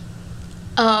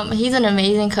 He's an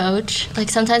amazing coach. Like,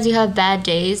 sometimes we have bad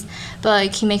days, but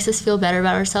like he makes us feel better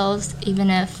about ourselves, even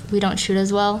if we don't shoot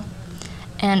as well.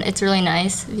 And it's really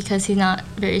nice because he's not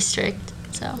very strict.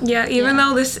 So Yeah, even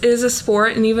though this is a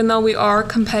sport and even though we are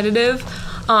competitive,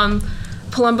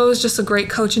 Palumbo is just a great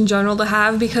coach in general to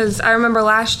have, because I remember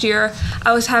last year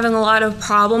I was having a lot of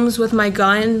problems with my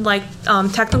gun, like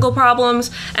technical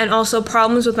problems and also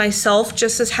problems with myself,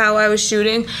 just as how I was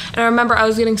shooting. And I remember I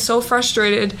was getting so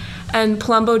frustrated, and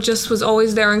Palumbo just was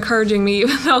always there encouraging me,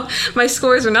 even though my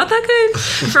scores were not that good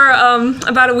for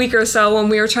about a week or so when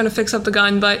we were trying to fix up the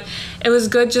gun. But it was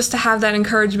good just to have that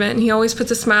encouragement. He always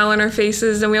puts a smile on our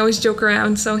faces, and we always joke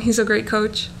around, so he's a great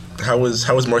coach. How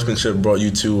was marksmanship brought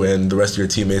you two and the rest of your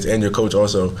teammates and your coach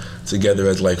also together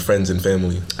as like friends and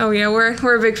family? Oh yeah,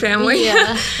 we're a big family.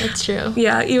 yeah, that's true.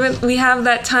 Yeah, even we have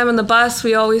that time on the bus.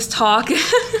 We always talk. And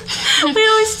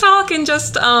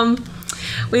just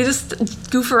we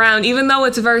just goof around. Even though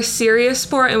it's a very serious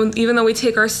sport, and even though we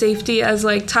take our safety as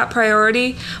like top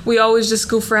priority, we always just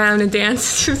goof around and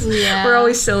dance. Yeah. We're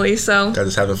always silly. So Guys,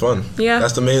 just having fun. Yeah.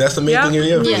 That's the main thing you're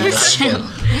here for. Yeah, that's Having true.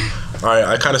 fun. All right,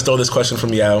 I kind of stole this question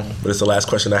from Yao, but it's the last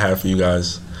question I have for you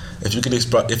guys. If you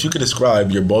could describe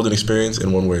your Baldwin experience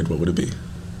in one word, what would it be?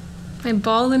 my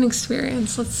Baldwin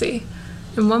experience. Let's see,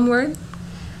 in one word.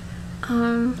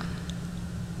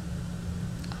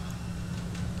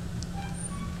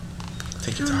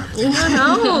 Take your time.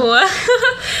 No.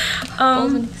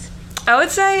 I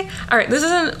would say, all right, this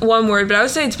isn't one word, but I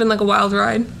would say it's been like a wild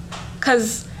ride.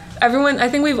 Because I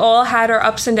think we've all had our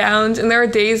ups and downs, and there are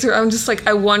days where I'm just like,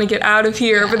 I want to get out of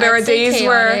here. But there are days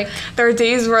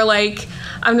where like,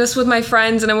 I'm just with my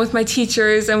friends and I'm with my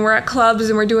teachers and we're at clubs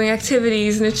and we're doing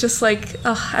activities, and it's just like,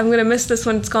 oh, I'm going to miss this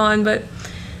when it's gone, but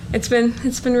it's been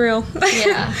real.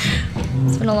 Yeah.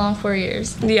 It's been a long 4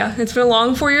 years. Yeah, it's been a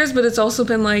long 4 years, but it's also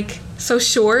been like so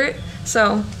short.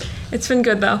 So it's been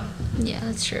good though. Yeah,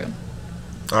 that's true.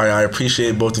 All right, I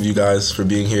appreciate both of you guys for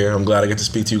being here. I'm glad I get to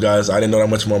speak to you guys. I didn't know that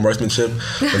much more marksmanship,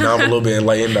 but now I'm a little bit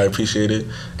enlightened. I appreciate it.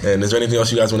 And is there anything else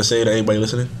you guys want to say to anybody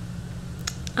listening?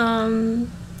 I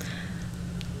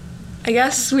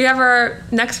guess we have our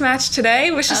next match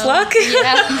today. Wish us luck.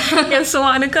 Yeah. Against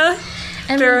Sewantica.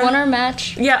 And we won our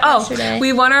match yesterday.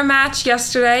 We won our match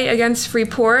yesterday against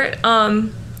Freeport.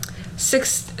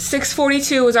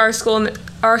 642 was our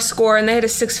score, and they had a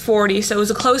 640. So it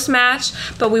was a close match,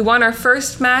 but we won our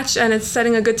first match, and it's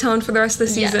setting a good tone for the rest of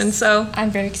the season. Yes. So I'm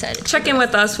very excited. Check in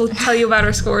with us. We'll tell you about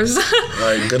our scores. All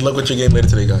right, good luck with your game later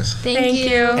today, guys. Thank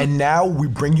you. And now we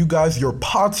bring you guys your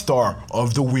pod star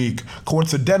of the week.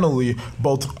 Coincidentally,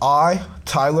 both I,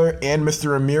 Tyler, and Mr.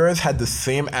 Ramirez had the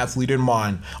same athlete in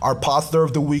mind. Our pod star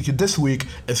of the week this week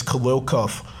is Khalil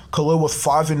Cuff. Khalil was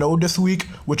 5-0 this week,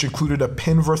 which included a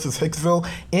pin versus Hicksville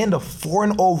and a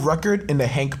 4-0 record in the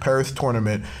Hank Paris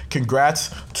tournament.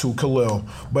 Congrats to Khalil.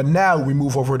 But now we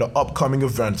move over to upcoming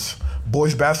events.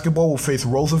 Boys basketball will face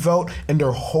Roosevelt in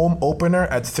their home opener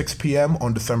at 6 p.m.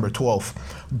 on December 12th.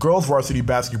 Girls varsity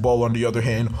basketball, on the other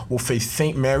hand, will face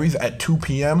St. Mary's at 2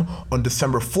 p.m. on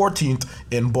December 14th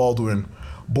in Baldwin.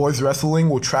 Boys wrestling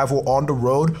will travel on the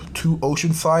road to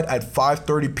Oceanside at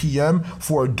 5:30 p.m.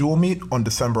 for a dual meet on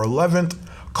December 11th.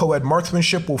 Co-ed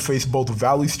marksmanship will face both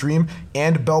Valley Stream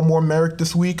and Belmore Merrick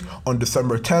this week on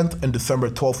December 10th and December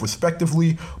 12th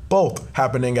respectively, both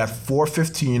happening at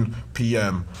 4:15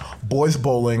 p.m. Boys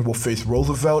bowling will face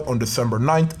Roosevelt on December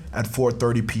 9th at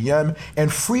 4:30 p.m.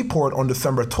 and Freeport on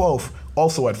December 12th,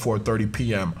 also at 4:30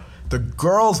 p.m. The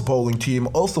girls' bowling team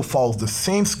also follows the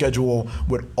same schedule,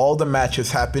 with all the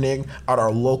matches happening at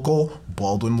our local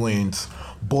Baldwin Lanes.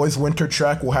 Boys winter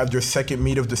track will have their second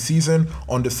meet of the season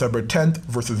on December 10th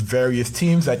versus various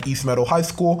teams at East Meadow High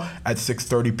School at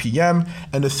 6:30 p.m.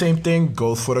 And the same thing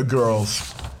goes for the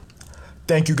girls.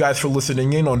 Thank you guys for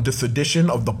listening in on this edition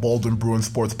of the Baldwin Bruin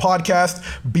Sports Podcast.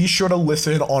 Be sure to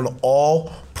listen on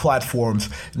all platforms.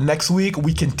 Next week,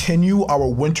 we continue our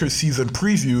winter season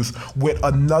previews with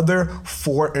another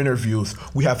 4 interviews.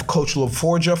 We have Coach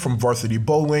LaForgia from Varsity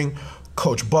Bowling,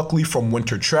 Coach Buckley from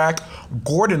Winter Track,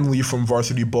 Gordon Lee from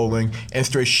Varsity Bowling, and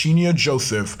Strashenia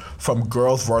Joseph from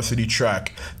Girls Varsity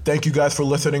Track. Thank you guys for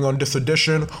listening on this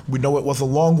edition. We know it was a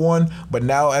long one, but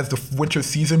now as the winter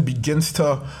season begins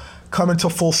to come into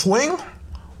full swing,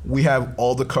 we have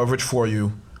all the coverage for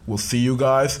you. We'll see you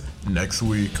guys next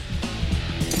week.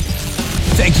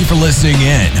 Thank you for listening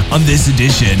in on this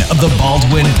edition of the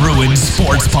Baldwin Bruins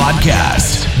Sports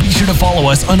Podcast. Be sure to follow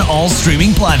us on all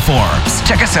streaming platforms.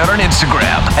 Check us out on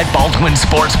Instagram at Baldwin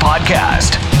Sports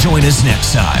Podcast. Join us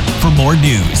next time for more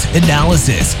news,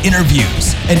 analysis,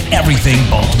 interviews, and everything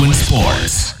Baldwin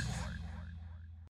Sports.